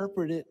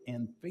interpret it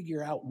and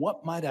figure out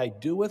what might I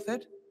do with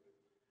it,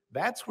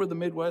 That's where the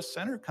Midwest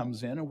Center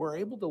comes in, and we're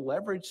able to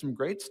leverage some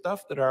great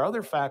stuff that our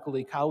other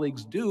faculty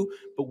colleagues do,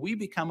 but we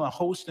become a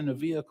host and a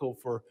vehicle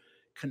for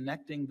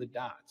connecting the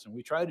dots. And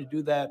we try to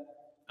do that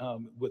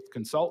with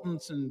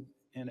consultants and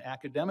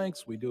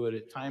academics. We do it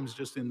at times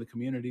just in the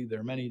community. There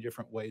are many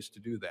different ways to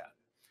do that.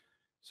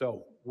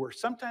 So we're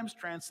sometimes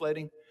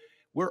translating.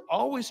 We're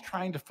always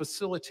trying to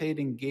facilitate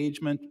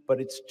engagement, but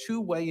it's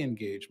two-way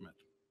engagement.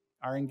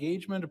 Our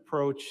engagement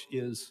approach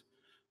is,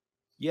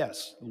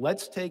 yes,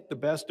 let's take the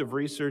best of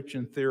research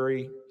and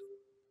theory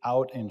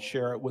out and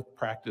share it with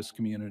practice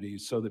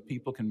communities so that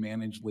people can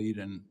manage, lead,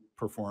 and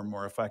perform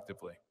more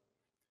effectively.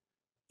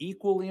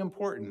 Equally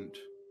important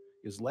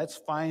is let's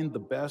find the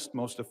best,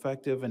 most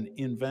effective, and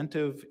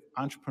inventive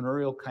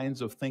entrepreneurial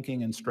kinds of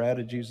thinking and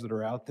strategies that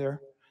are out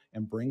there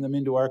and bring them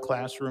into our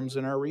classrooms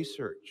and our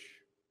research.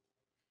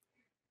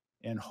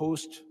 And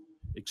host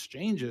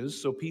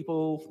exchanges so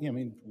people,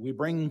 we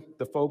bring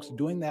the folks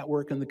doing that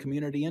work in the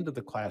community into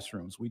the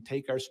classrooms. We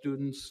take our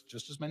students,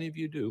 just as many of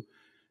you do,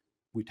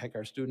 we take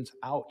our students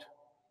out.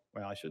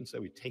 Well, I shouldn't say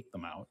we take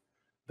them out.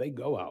 They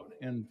go out.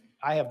 And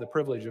I have the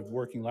privilege of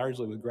working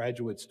largely with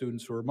graduate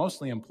students who are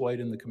mostly employed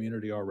in the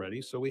community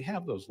already, so we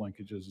have those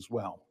linkages as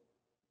well.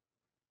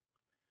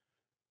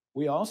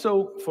 We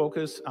also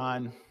focus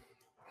on,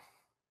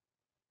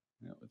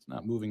 it's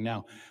not moving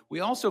now.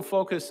 We also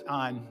focus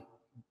on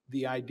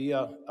the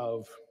idea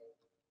of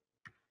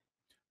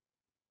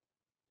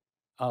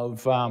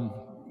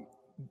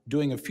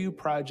doing a few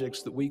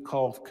projects that we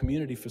call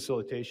community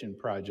facilitation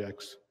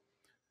projects,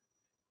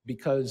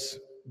 because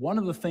one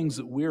of the things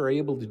that we're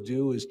able to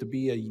do is to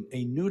be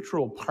a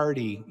neutral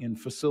party in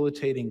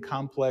facilitating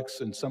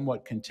complex and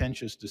somewhat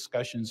contentious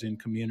discussions in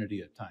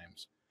community at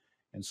times.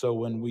 And so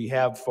when we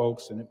have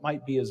folks, and it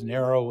might be as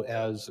narrow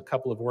as a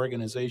couple of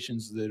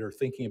organizations that are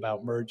thinking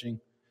about merging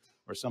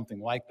or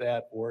something like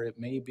that, or it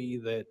may be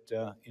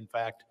that, in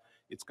fact,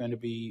 it's going to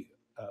be,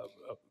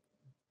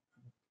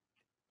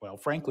 well,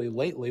 frankly,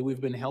 lately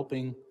we've been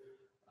helping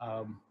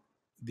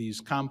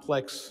these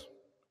complex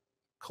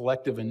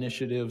collective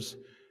initiatives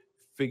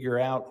figure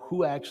out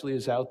who actually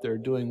is out there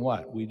doing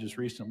what. We just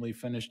recently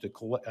finished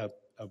a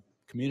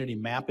community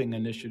mapping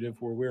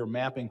initiative where we're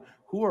mapping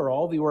who are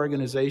all the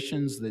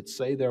organizations that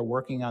say they're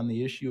working on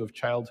the issue of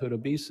childhood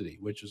obesity,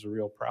 which is a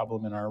real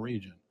problem in our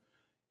region.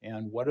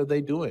 And what are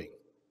they doing?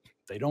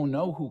 They don't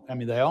know who,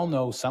 they all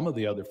know some of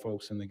the other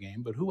folks in the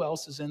game, but who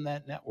else is in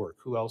that network?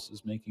 Who else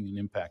is making an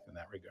impact in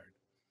that regard?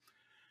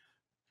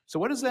 So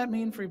what does that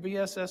mean for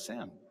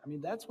VSSN?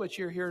 That's what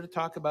you're here to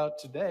talk about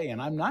today.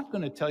 And I'm not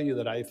going to tell you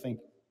that I think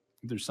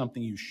there's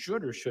something you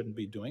should or shouldn't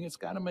be doing. It's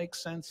got to make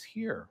sense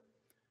here.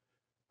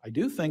 I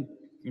do think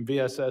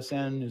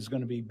VSSN is going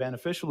to be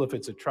beneficial if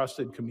it's a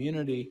trusted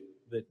community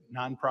that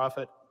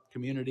nonprofit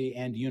community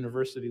and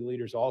university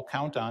leaders all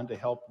count on to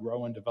help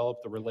grow and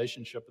develop the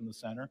relationship in the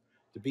center,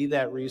 to be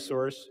that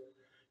resource,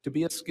 to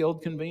be a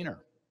skilled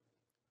convener,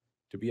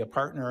 to be a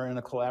partner and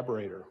a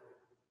collaborator,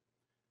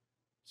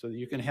 so that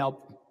you can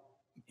help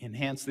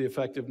enhance the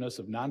effectiveness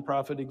of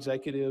nonprofit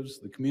executives,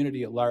 the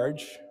community at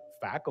large,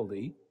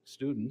 faculty,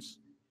 students,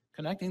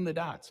 connecting the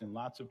dots in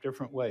lots of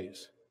different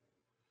ways.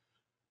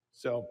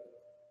 So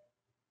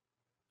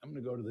I'm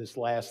going to go to this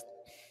last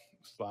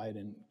slide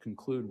and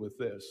conclude with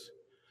this.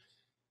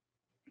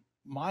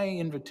 My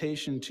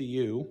invitation to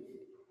you,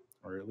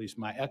 or at least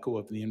my echo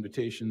of the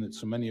invitation that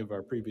so many of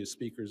our previous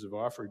speakers have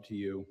offered to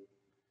you,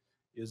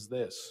 is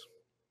this.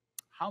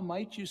 How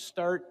might you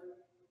start,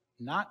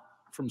 not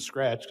from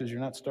scratch, because you're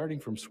not starting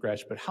from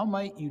scratch, but how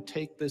might you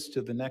take this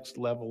to the next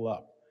level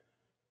up?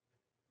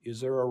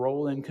 Is there a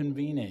role in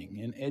convening,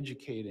 in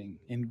educating,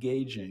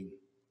 engaging,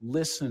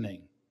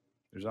 listening?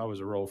 There's always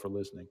a role for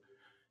listening.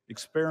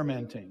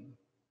 Experimenting.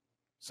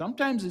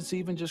 Sometimes it's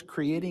even just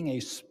creating a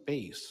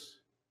space,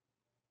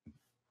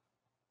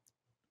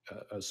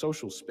 a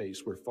social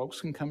space where folks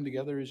can come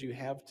together as you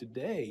have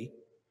today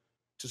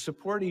to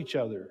support each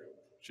other,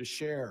 to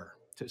share,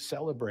 to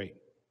celebrate,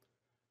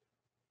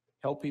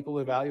 help people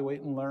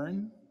evaluate and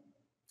learn.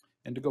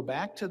 And to go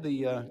back to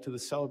the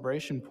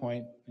celebration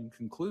point and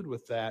conclude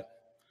with that,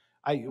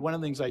 one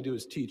of the things I do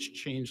is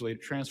teach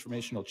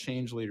transformational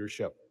change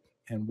leadership.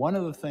 And one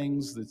of the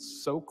things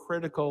that's so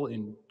critical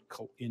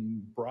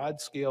in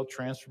broad scale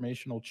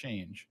transformational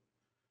change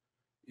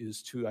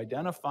is to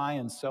identify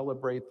and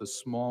celebrate the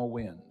small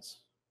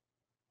wins.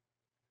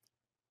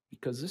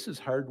 Because this is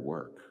hard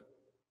work.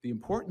 The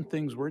important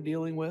things we're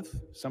dealing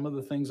with, some of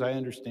the things I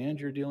understand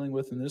you're dealing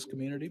with in this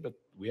community, but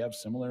we have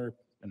similar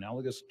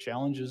analogous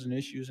challenges and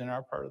issues in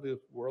our part of the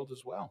world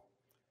as well.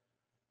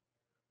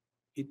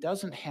 It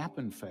doesn't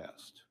happen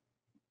fast.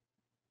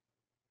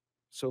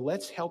 So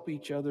let's help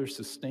each other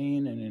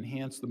sustain and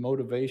enhance the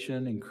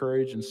motivation,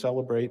 encourage, and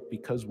celebrate,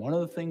 because one of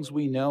the things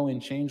we know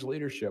in change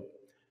leadership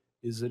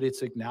is that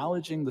it's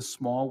acknowledging the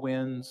small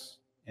wins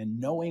and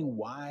knowing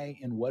why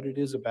and what it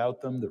is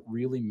about them that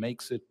really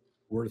makes it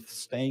worth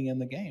staying in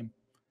the game.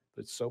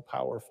 That's so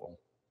powerful.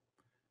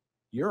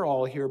 You're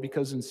all here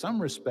because in some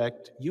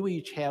respect, you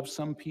each have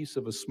some piece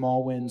of a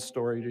small win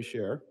story to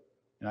share.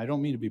 And I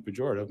don't mean to be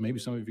pejorative. Maybe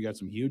some of you got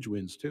some huge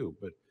wins too,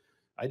 but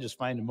I just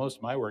find in most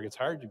of my work, it's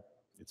hard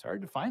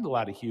to find a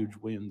lot of huge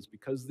wins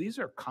because these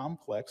are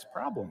complex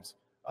problems.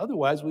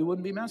 Otherwise, we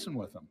wouldn't be messing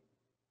with them.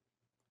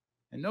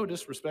 And no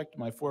disrespect to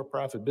my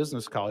for-profit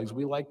business colleagues,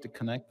 we like to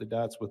connect the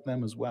dots with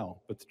them as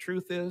well. But the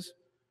truth is,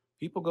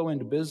 people go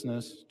into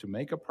business to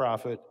make a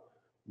profit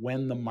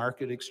when the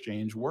market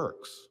exchange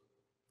works.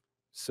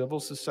 Civil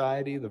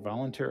society, the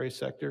voluntary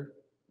sector,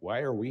 why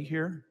are we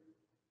here?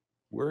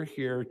 We're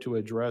here to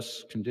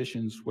address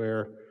conditions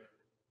where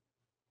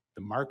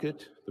the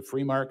market, the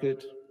free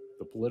market,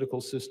 the political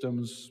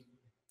systems,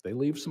 they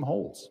leave some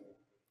holes.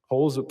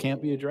 Holes that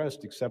can't be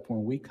addressed except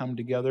when we come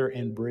together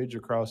and bridge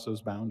across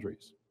those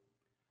boundaries.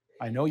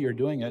 I know you're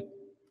doing it.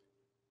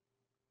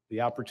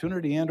 The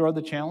opportunity and or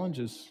the challenge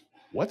is,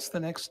 what's the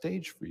next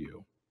stage for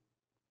you?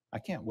 I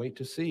can't wait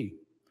to see.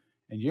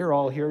 And you're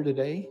all here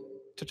today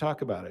to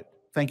talk about it.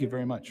 Thank you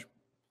very much.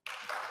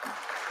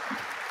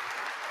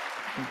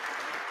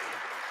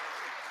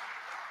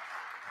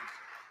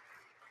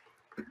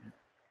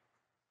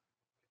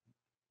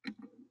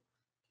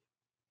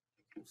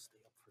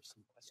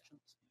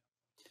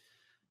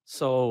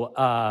 So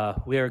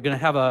we are going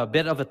to have a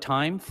bit of a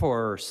time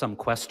for some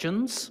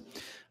questions.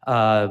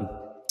 I'm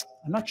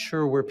not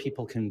sure where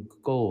people can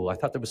go. I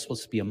thought there was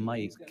supposed to be a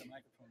mic.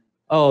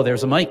 Oh,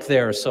 there's a mic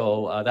there,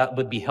 so that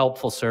would be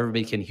helpful so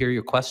everybody can hear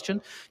your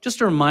question. Just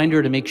a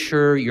reminder to make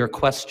sure your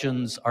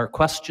questions are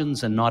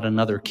questions and not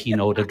another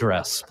keynote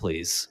address,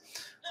 please.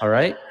 All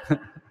right?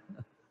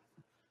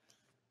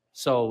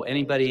 So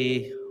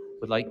anybody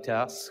would like to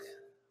ask?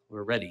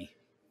 We're ready.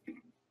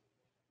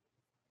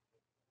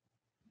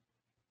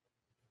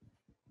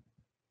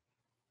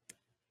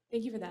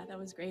 Thank you for that. That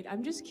was great.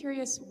 I'm just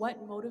curious,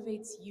 what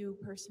motivates you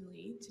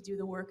personally to do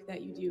the work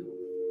that you do?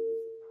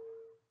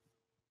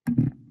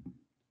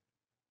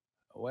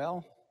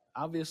 Well,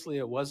 obviously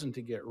it wasn't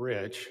to get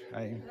rich.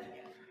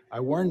 I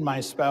warned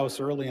my spouse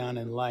early on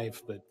in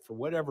life that for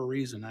whatever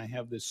reason I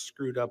have this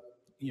screwed up,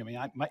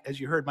 as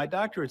you heard, my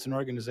doctorate's in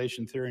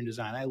organization theory and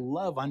design. I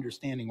love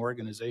understanding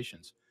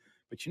organizations.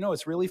 But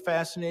what's really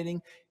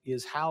fascinating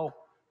is how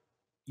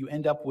you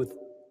end up with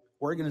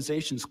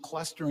organizations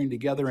clustering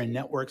together in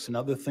networks and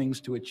other things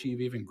to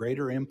achieve even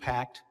greater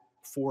impact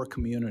for a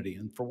community.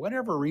 And for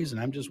whatever reason,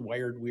 I'm just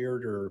wired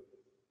weird or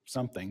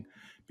something,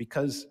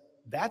 because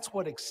that's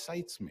what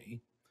excites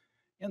me.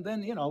 And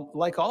then,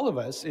 like all of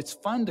us, it's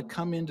fun to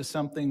come into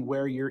something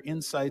where your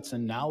insights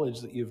and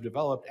knowledge that you've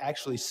developed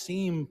actually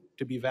seem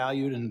to be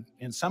valued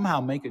and somehow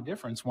make a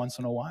difference once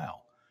in a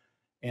while.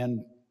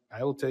 And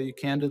I will tell you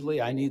candidly,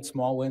 I need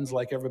small wins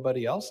like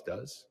everybody else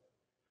does.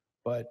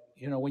 But,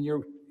 when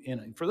you're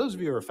for those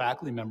of you who are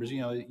faculty members,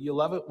 you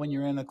love it when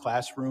you're in a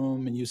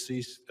classroom and you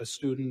see a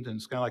student and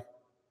it's kind of like,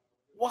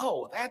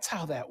 whoa, that's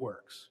how that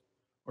works.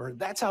 Or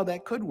that's how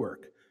that could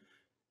work.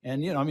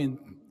 And,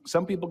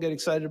 some people get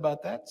excited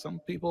about that. Some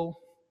people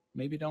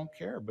maybe don't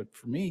care. But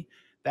for me,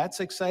 that's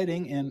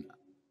exciting.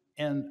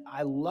 And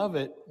I love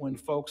it when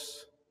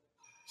folks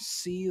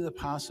see the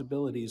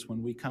possibilities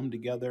when we come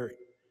together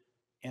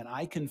and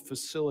I can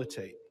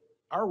facilitate.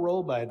 Our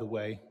role, by the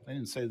way, I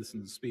didn't say this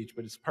in the speech,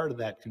 but it's part of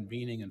that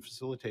convening and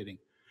facilitating.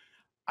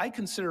 I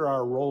consider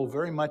our role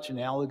very much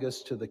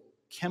analogous to the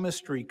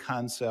chemistry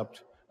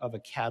concept of a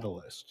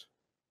catalyst.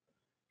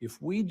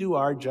 If we do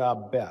our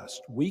job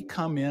best, we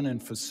come in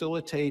and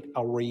facilitate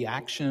a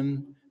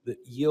reaction that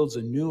yields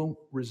a new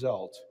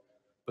result,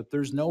 but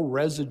there's no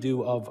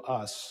residue of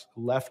us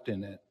left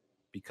in it,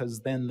 because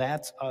then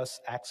that's us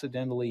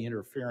accidentally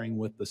interfering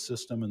with the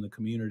system and the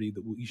community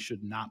that we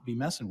should not be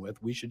messing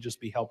with. We should just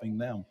be helping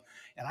them.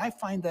 And I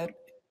find that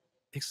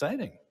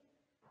exciting.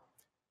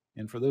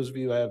 And for those of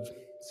you who have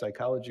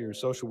psychology or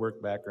social work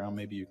background,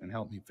 maybe you can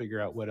help me figure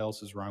out what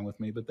else is wrong with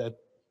me, but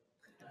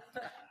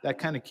that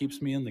kind of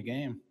keeps me in the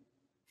game.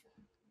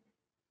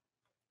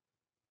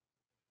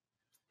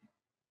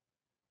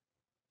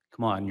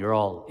 Come on, you're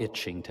all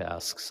itching to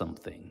ask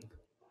something.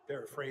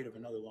 They're afraid of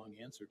another long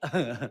answer.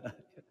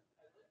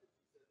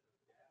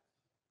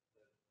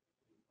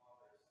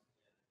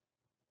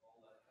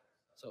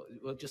 So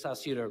we'll just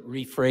ask you to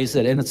rephrase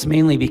it, and it's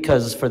mainly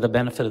because for the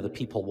benefit of the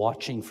people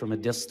watching from a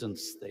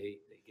distance, they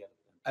get it.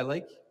 I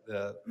like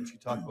what you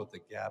talk about,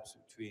 the gaps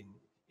between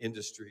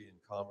industry and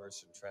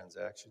commerce and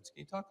transactions.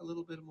 Can you talk a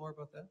little bit more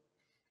about that?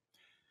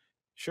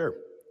 Sure.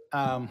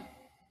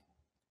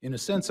 In a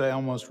sense, I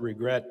almost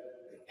regret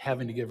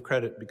having to give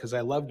credit because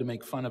I love to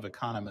make fun of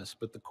economists,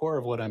 but the core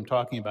of what I'm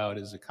talking about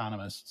is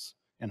economists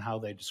and how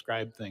they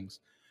describe things.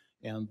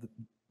 And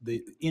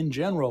in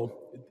general,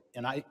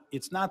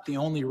 it's not the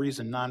only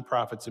reason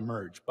nonprofits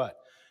emerge, but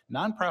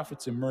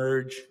nonprofits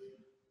emerge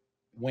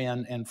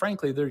when, and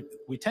frankly,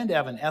 we tend to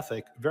have an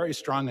ethic very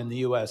strong in the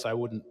US. I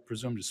wouldn't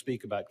presume to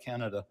speak about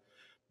Canada,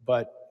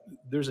 but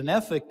there's an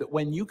ethic that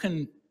when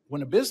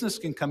a business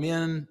can come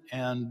in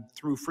and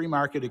through free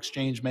market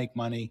exchange make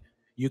money,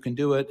 you can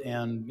do it,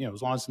 and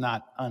as long as it's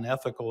not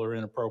unethical or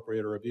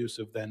inappropriate or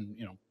abusive, then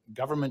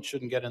government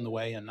shouldn't get in the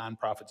way and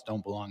nonprofits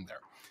don't belong there.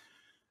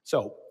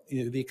 So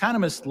the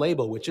economist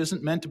label, which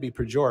isn't meant to be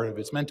pejorative,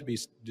 it's meant to be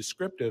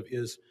descriptive,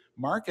 is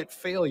market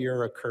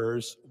failure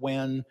occurs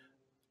when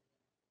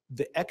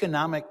the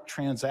economic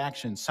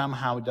transaction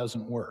somehow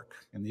doesn't work.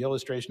 And the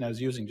illustration I was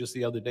using just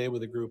the other day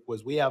with a group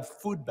was we have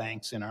food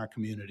banks in our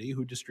community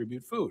who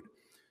distribute food.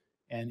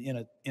 And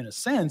in a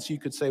sense, you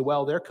could say,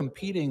 well, they're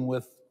competing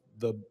with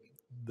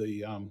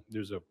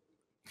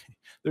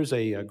there's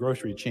a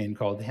grocery chain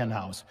called Hen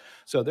House.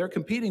 So they're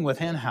competing with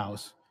Hen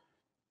House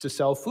to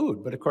sell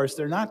food. But of course,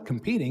 they're not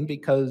competing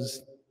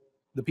because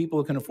the people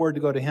who can afford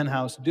to go to Hen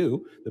House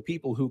do. The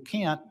people who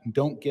can't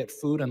don't get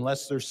food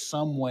unless there's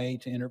some way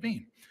to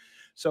intervene.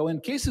 So in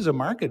cases of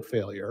market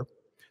failure,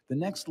 the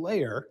next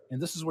layer,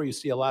 and this is where you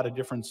see a lot of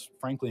difference,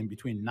 frankly, in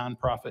between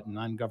nonprofit and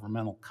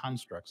non-governmental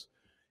constructs.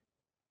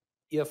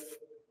 If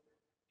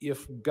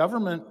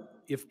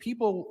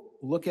people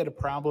look at a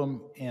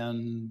problem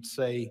and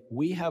say,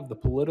 we have the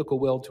political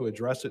will to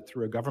address it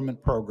through a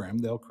government program,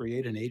 they'll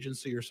create an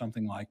agency or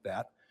something like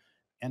that,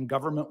 and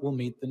government will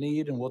meet the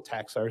need and we'll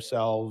tax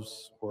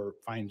ourselves or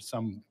find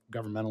some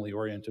governmentally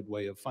oriented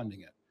way of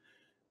funding it.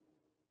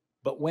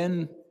 But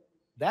when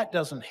that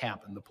doesn't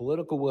happen, the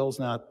political will's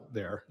not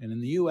there, and in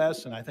the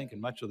US, and I think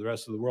in much of the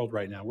rest of the world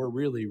right now, we're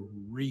really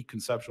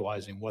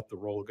reconceptualizing what the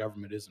role of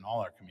government is in all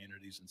our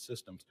communities and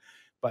systems.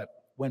 But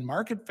when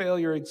market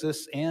failure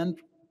exists and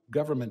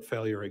government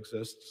failure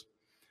exists,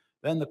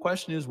 then the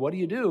question is, what do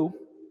you do?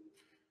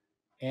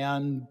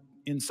 And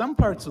in some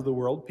parts of the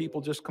world,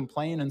 people just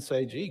complain and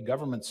say, gee,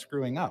 government's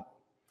screwing up.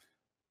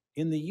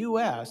 In the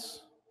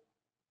US,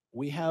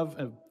 we have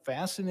a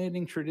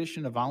fascinating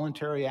tradition of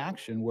voluntary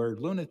action where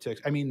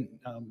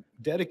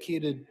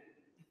dedicated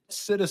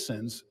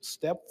citizens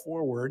step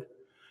forward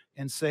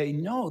and say,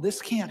 no,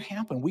 this can't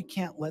happen. We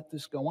can't let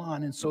this go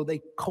on. And so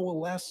they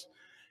coalesce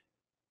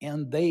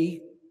and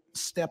they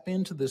step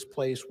into this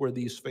place where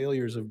these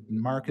failures of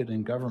market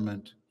and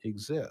government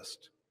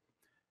exist.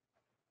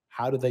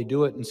 How do they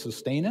do it and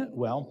sustain it?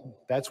 Well,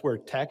 that's where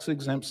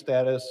tax-exempt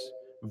status,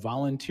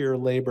 volunteer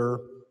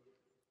labor,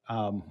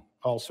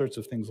 all sorts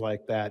of things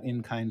like that,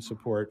 in-kind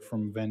support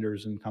from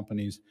vendors and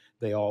companies,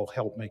 they all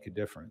help make a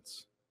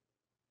difference.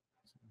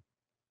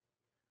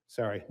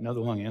 Sorry, another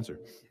long answer.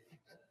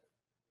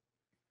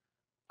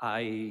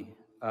 I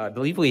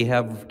believe we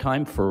have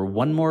time for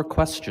one more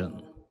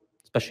question,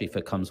 especially if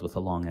it comes with a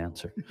long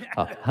answer.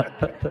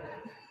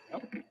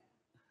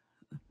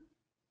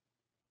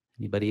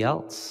 Anybody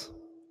else?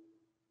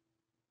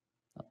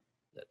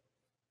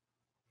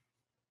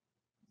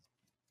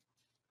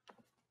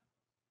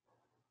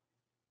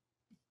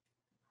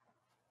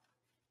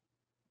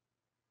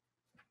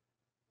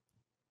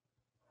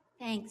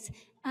 Thanks.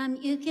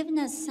 You've given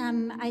us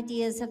some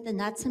ideas of the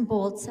nuts and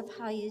bolts of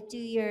how you do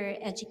your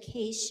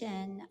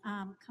education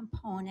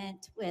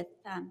component with,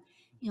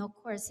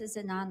 courses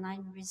and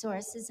online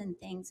resources and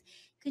things.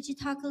 Could you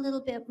talk a little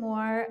bit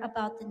more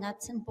about the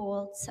nuts and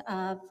bolts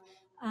of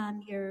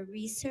your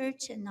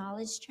research and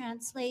knowledge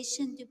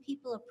translation? Do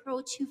people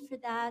approach you for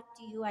that?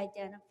 Do you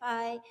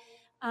identify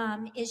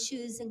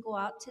issues and go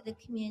out to the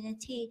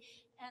community?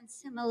 And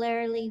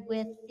similarly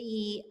with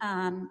the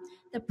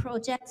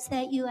projects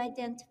that you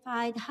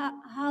identified,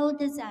 how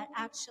does that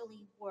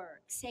actually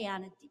work, say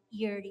on a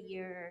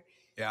year-to-year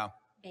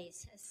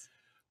basis?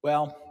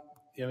 Well,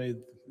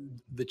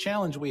 the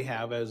challenge we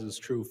have, as is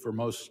true for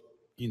most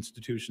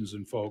institutions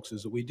and folks,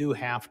 is that we do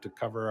have to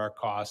cover our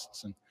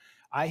costs. And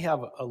I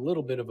have a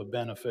little bit of a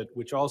benefit,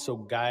 which also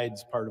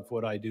guides part of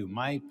what I do.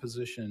 My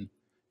position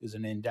is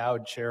an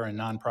endowed chair in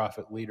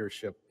nonprofit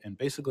leadership. And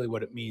basically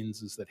what it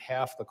means is that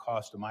half the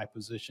cost of my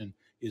position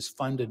is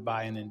funded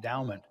by an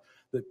endowment.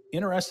 That,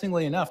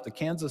 interestingly enough, the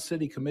Kansas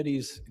City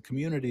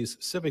community's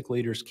civic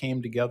leaders came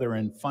together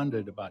and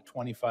funded about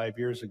 25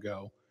 years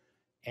ago.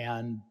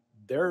 And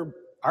their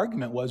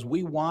argument was,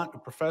 we want a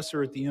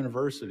professor at the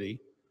university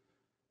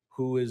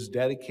who is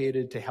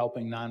dedicated to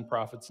helping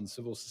nonprofits and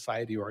civil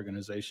society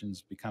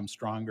organizations become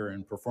stronger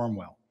and perform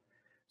well.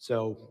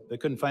 So they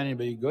couldn't find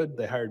anybody good.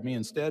 They hired me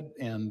instead,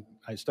 and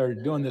I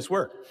started doing this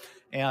work.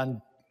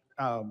 And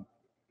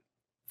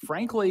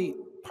frankly,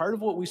 part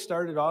of what we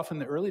started off in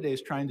the early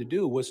days trying to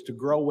do was to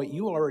grow what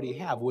you already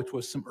have, which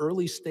was some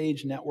early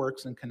stage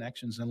networks and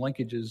connections and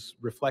linkages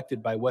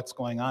reflected by what's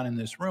going on in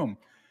this room.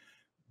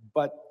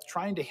 But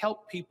trying to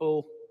help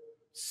people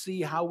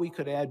see how we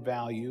could add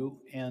value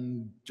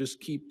and just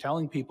keep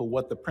telling people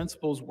what the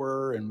principles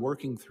were and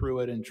working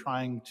through it and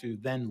trying to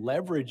then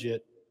leverage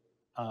it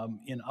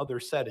in other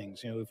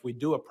settings. If we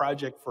do a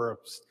project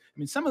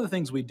some of the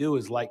things we do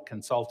is like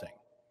consulting,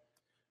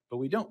 but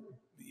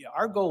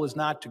our goal is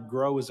not to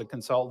grow as a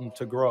consultant,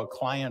 to grow a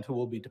client who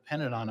will be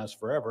dependent on us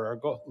forever. Our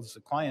goal as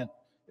a client,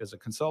 as a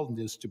consultant,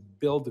 is to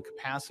build the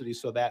capacity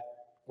so that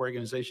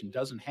organization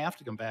doesn't have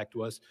to come back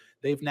to us.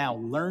 They've now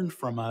learned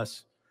from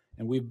us,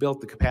 and we've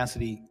built the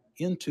capacity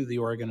into the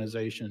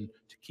organization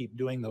to keep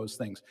doing those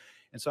things.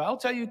 And so I'll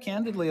tell you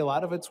candidly, a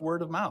lot of it's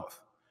word of mouth.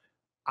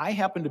 I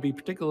happen to be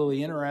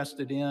particularly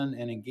interested in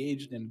and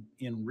engaged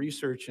in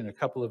research in a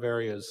couple of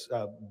areas,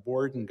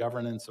 board and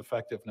governance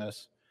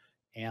effectiveness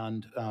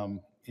and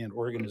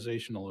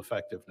organizational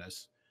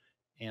effectiveness.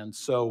 And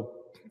so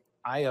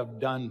I have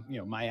done,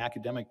 my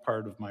academic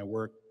part of my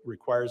work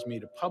requires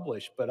me to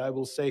publish, but I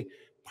will say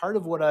part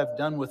of what I've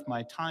done with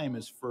my time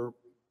is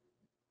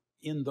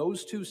in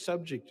those two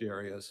subject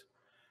areas,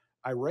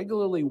 I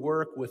regularly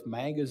work with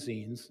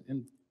magazines,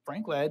 and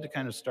frankly, I had to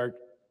kind of start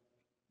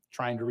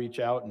trying to reach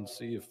out and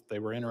see if they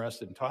were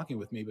interested in talking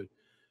with me,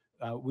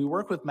 but we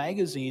work with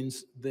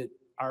magazines that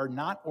are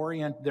not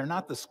they're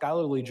not the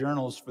scholarly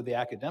journals for the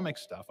academic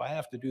stuff. I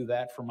have to do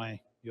that for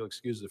you'll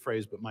excuse the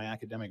phrase, but my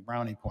academic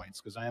brownie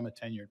points, because I am a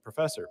tenured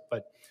professor.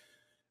 But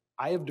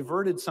I have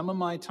diverted some of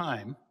my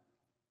time,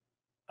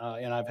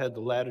 and I've had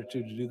the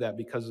latitude to do that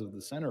because of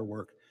the center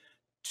work,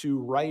 to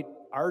write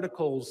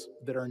articles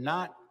that are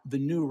not the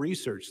new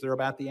research. They're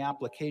about the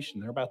application.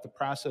 They're about the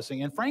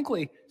processing and,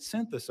 frankly,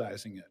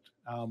 synthesizing it.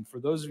 For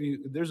those of you,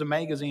 there's a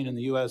magazine in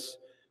the U.S.,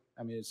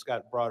 I mean, it's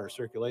got broader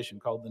circulation,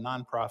 called the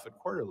Nonprofit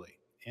Quarterly.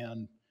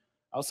 And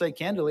I'll say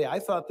candidly, I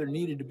thought there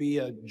needed to be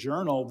a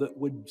journal that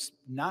would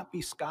not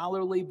be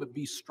scholarly, but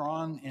be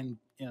strong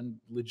and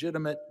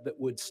legitimate, that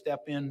would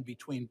step in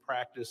between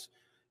practice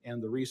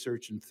and the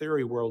research and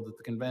theory world that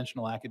the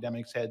conventional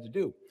academics had to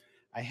do.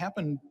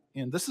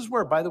 And this is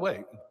where, by the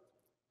way,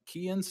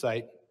 key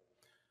insight,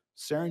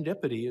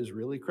 serendipity is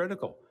really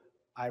critical.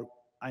 I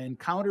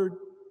encountered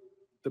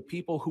the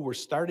people who were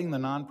starting the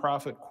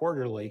Nonprofit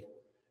Quarterly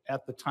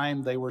at the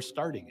time they were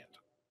starting it.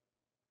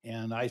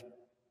 And I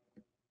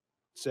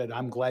said,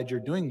 I'm glad you're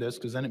doing this,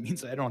 because then it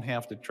means I don't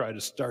have to try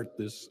to start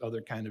this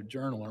other kind of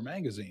journal or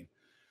magazine.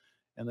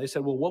 And they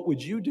said, well, what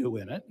would you do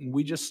in it? And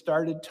we just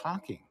started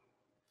talking.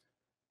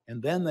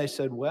 And then they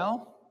said,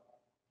 well,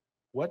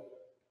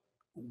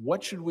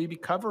 what should we be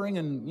covering?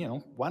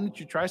 And, why don't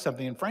you try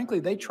something? And frankly,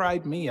 they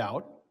tried me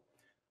out.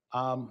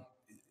 I'll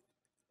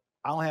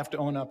have to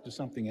own up to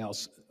something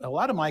else. A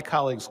lot of my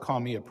colleagues call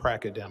me a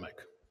pracademic.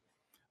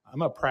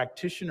 I'm a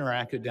practitioner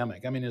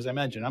academic. I mean, as I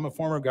mentioned, I'm a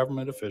former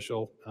government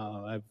official.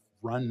 I've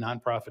run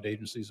nonprofit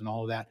agencies and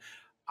all of that.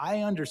 I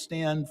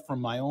understand from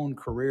my own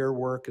career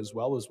work, as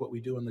well as what we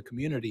do in the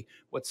community,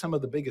 what some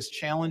of the biggest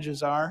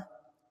challenges are.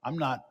 I'm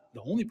not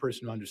the only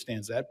person who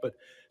understands that, but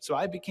so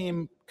I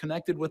became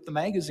connected with the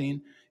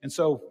magazine. And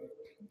so,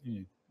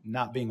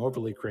 not being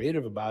overly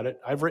creative about it,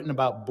 I've written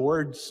about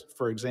boards,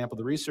 for example,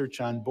 the research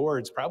on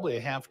boards, probably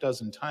a half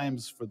dozen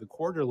times for the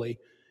quarterly.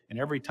 And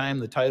every time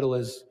the title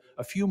is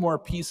a few more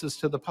pieces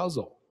to the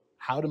puzzle,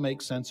 how to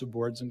make sense of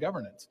boards and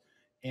governance.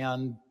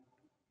 And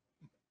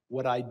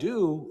what I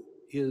do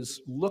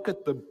is look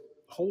at the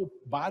whole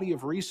body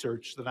of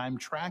research that I'm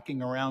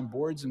tracking around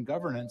boards and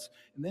governance,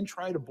 and then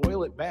try to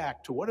boil it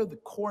back to what are the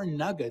core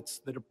nuggets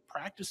that a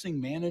practicing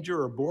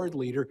manager or board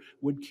leader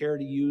would care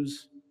to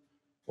use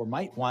or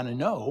might want to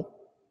know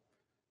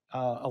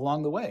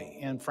along the way.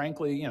 And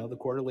frankly, the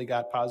quarterly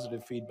got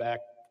positive feedback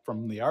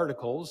from the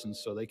articles, and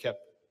so they kept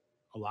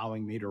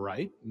allowing me to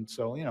write. And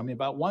so,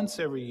 about once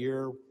every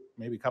year,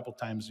 maybe a couple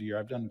times a year,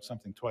 I've done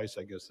something twice,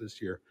 I guess,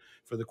 this year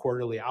for the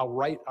quarterly, I'll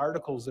write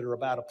articles that are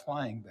about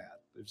applying that.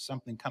 There's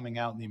something coming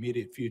out in the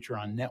immediate future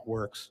on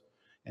networks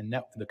and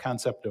the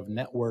concept of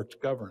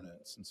networked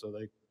governance. And so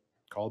they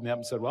called me up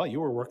and said, well, you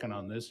were working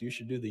on this. You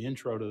should do the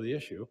intro to the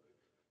issue.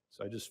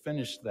 So I just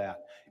finished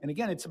that. And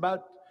again, it's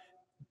about,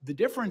 the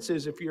difference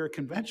is if you're a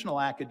conventional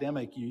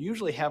academic, you're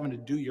usually having to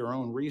do your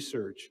own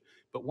research.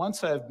 But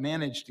once I've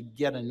managed to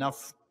get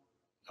enough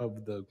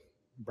of the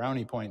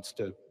brownie points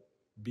to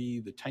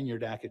be the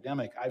tenured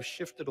academic, I've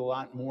shifted a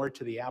lot more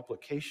to the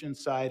application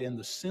side and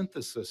the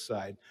synthesis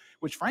side,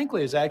 which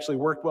frankly has actually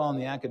worked well in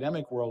the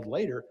academic world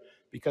later,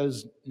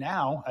 because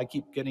now I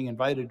keep getting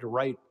invited to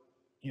write,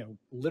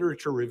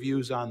 literature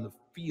reviews on the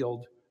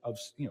field of,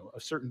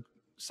 certain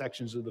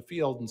sections of the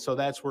field. And so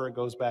that's where it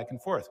goes back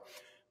and forth.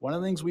 One of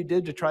the things we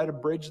did to try to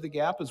bridge the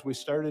gap is we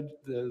started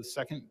the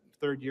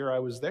third year I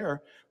was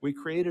there, we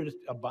created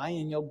a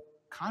biennial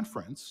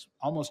conference,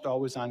 almost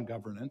always on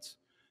governance,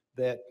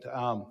 that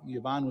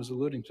Yvonne was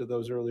alluding to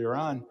those earlier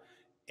on.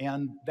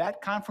 And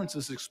that conference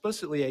is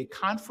explicitly a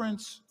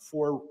conference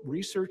for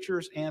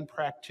researchers and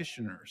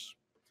practitioners.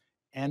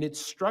 And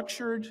it's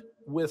structured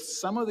with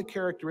some of the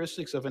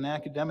characteristics of an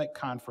academic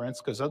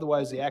conference, because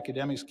otherwise the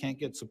academics can't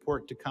get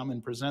support to come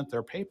and present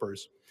their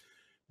papers.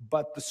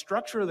 But the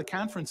structure of the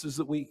conference is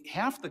that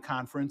half the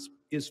conference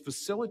is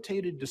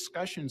facilitated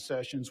discussion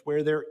sessions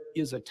where there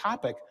is a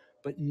topic,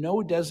 but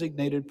no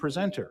designated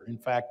presenter. In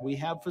fact, we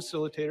have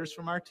facilitators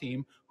from our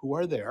team who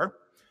are there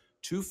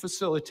to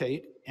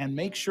facilitate and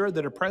make sure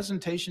that a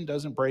presentation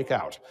doesn't break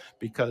out.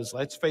 Because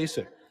let's face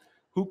it,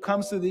 who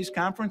comes to these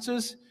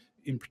conferences?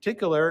 In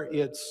particular,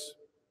 it's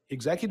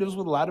executives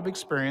with a lot of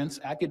experience,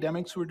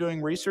 academics who are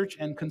doing research,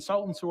 and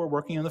consultants who are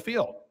working in the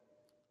field.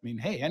 I mean,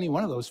 hey, any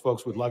one of those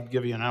folks would love to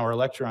give you an hour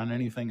lecture on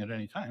anything at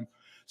any time.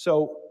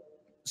 So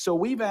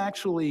we've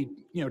actually,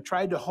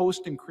 tried to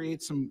host and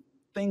create some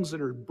things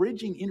that are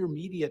bridging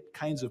intermediate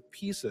kinds of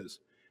pieces.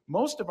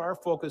 Most of our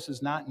focus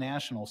is not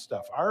national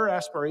stuff. Our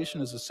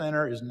aspiration as a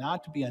center is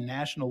not to be a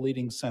national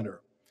leading center.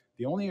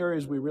 The only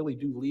areas we really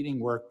do leading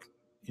work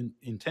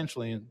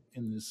intentionally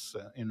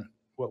in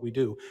what we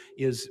do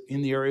is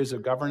in the areas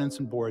of governance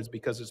and boards,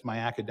 because it's my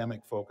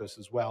academic focus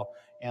as well,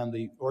 and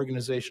the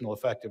organizational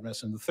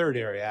effectiveness in the third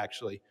area,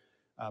 actually,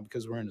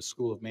 because we're in a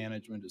school of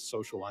management, is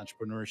social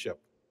entrepreneurship.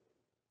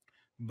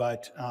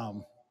 But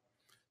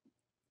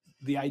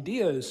the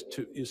idea is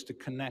to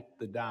connect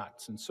the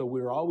dots. And so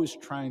we're always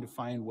trying to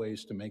find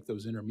ways to make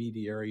those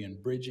intermediary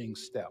and bridging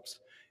steps.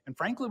 And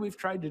frankly, we've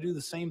tried to do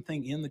the same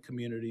thing in the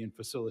community and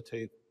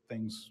facilitate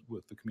things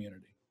with the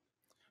community.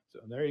 So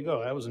there you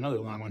go. That was another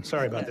long one.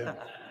 Sorry about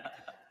that.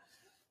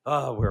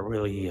 Oh, we're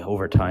really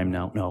over time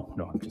now. No,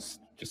 I'm just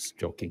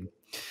joking.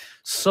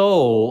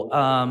 So,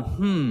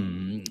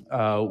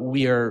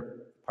 we are,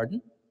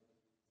 pardon?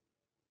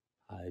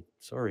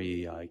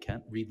 Sorry, I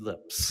can't read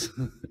lips.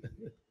 I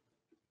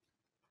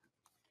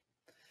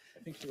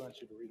think she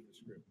wants you to read the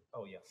script.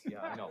 Oh, yes, yeah,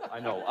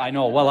 I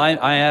know. Well,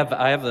 I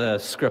have the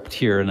script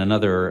here in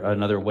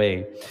another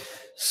way.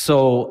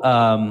 So,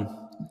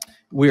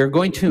 we're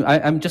going to,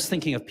 I'm just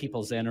thinking of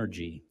people's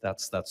energy.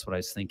 That's what I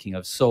was thinking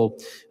of. So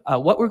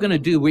what we're going to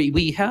do,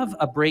 we have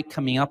a break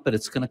coming up, but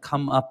it's going to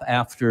come up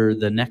after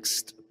the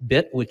next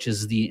bit, which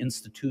is the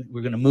institute.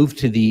 We're going to move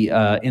to the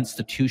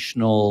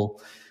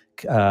institutional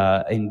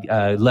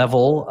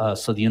level.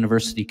 So the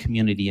university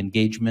community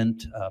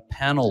engagement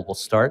panel will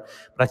start.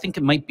 But I think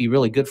it might be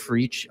really good for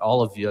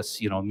all of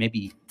us,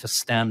 maybe to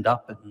stand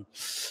up and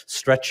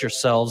stretch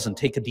yourselves and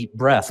take a deep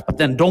breath, but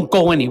then don't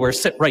go anywhere,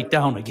 sit right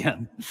down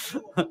again.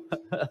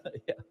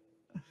 Yeah.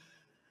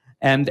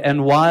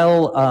 And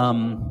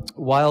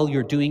while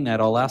you're doing that,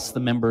 I'll ask the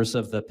members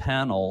of the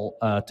panel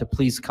to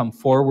please come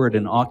forward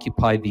and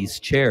occupy these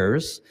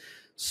chairs.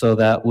 So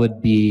that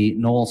would be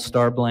Noel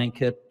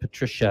Starblanket,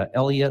 Patricia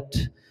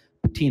Elliott,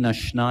 Bettina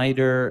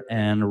Schneider,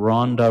 and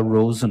Rhonda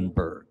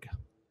Rosenberg.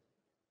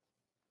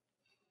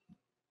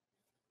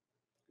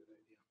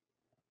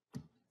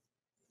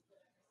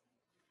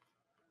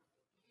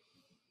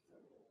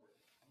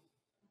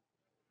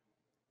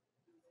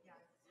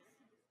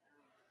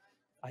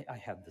 I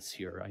had this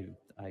here.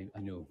 I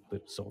knew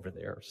it's over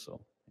there, so.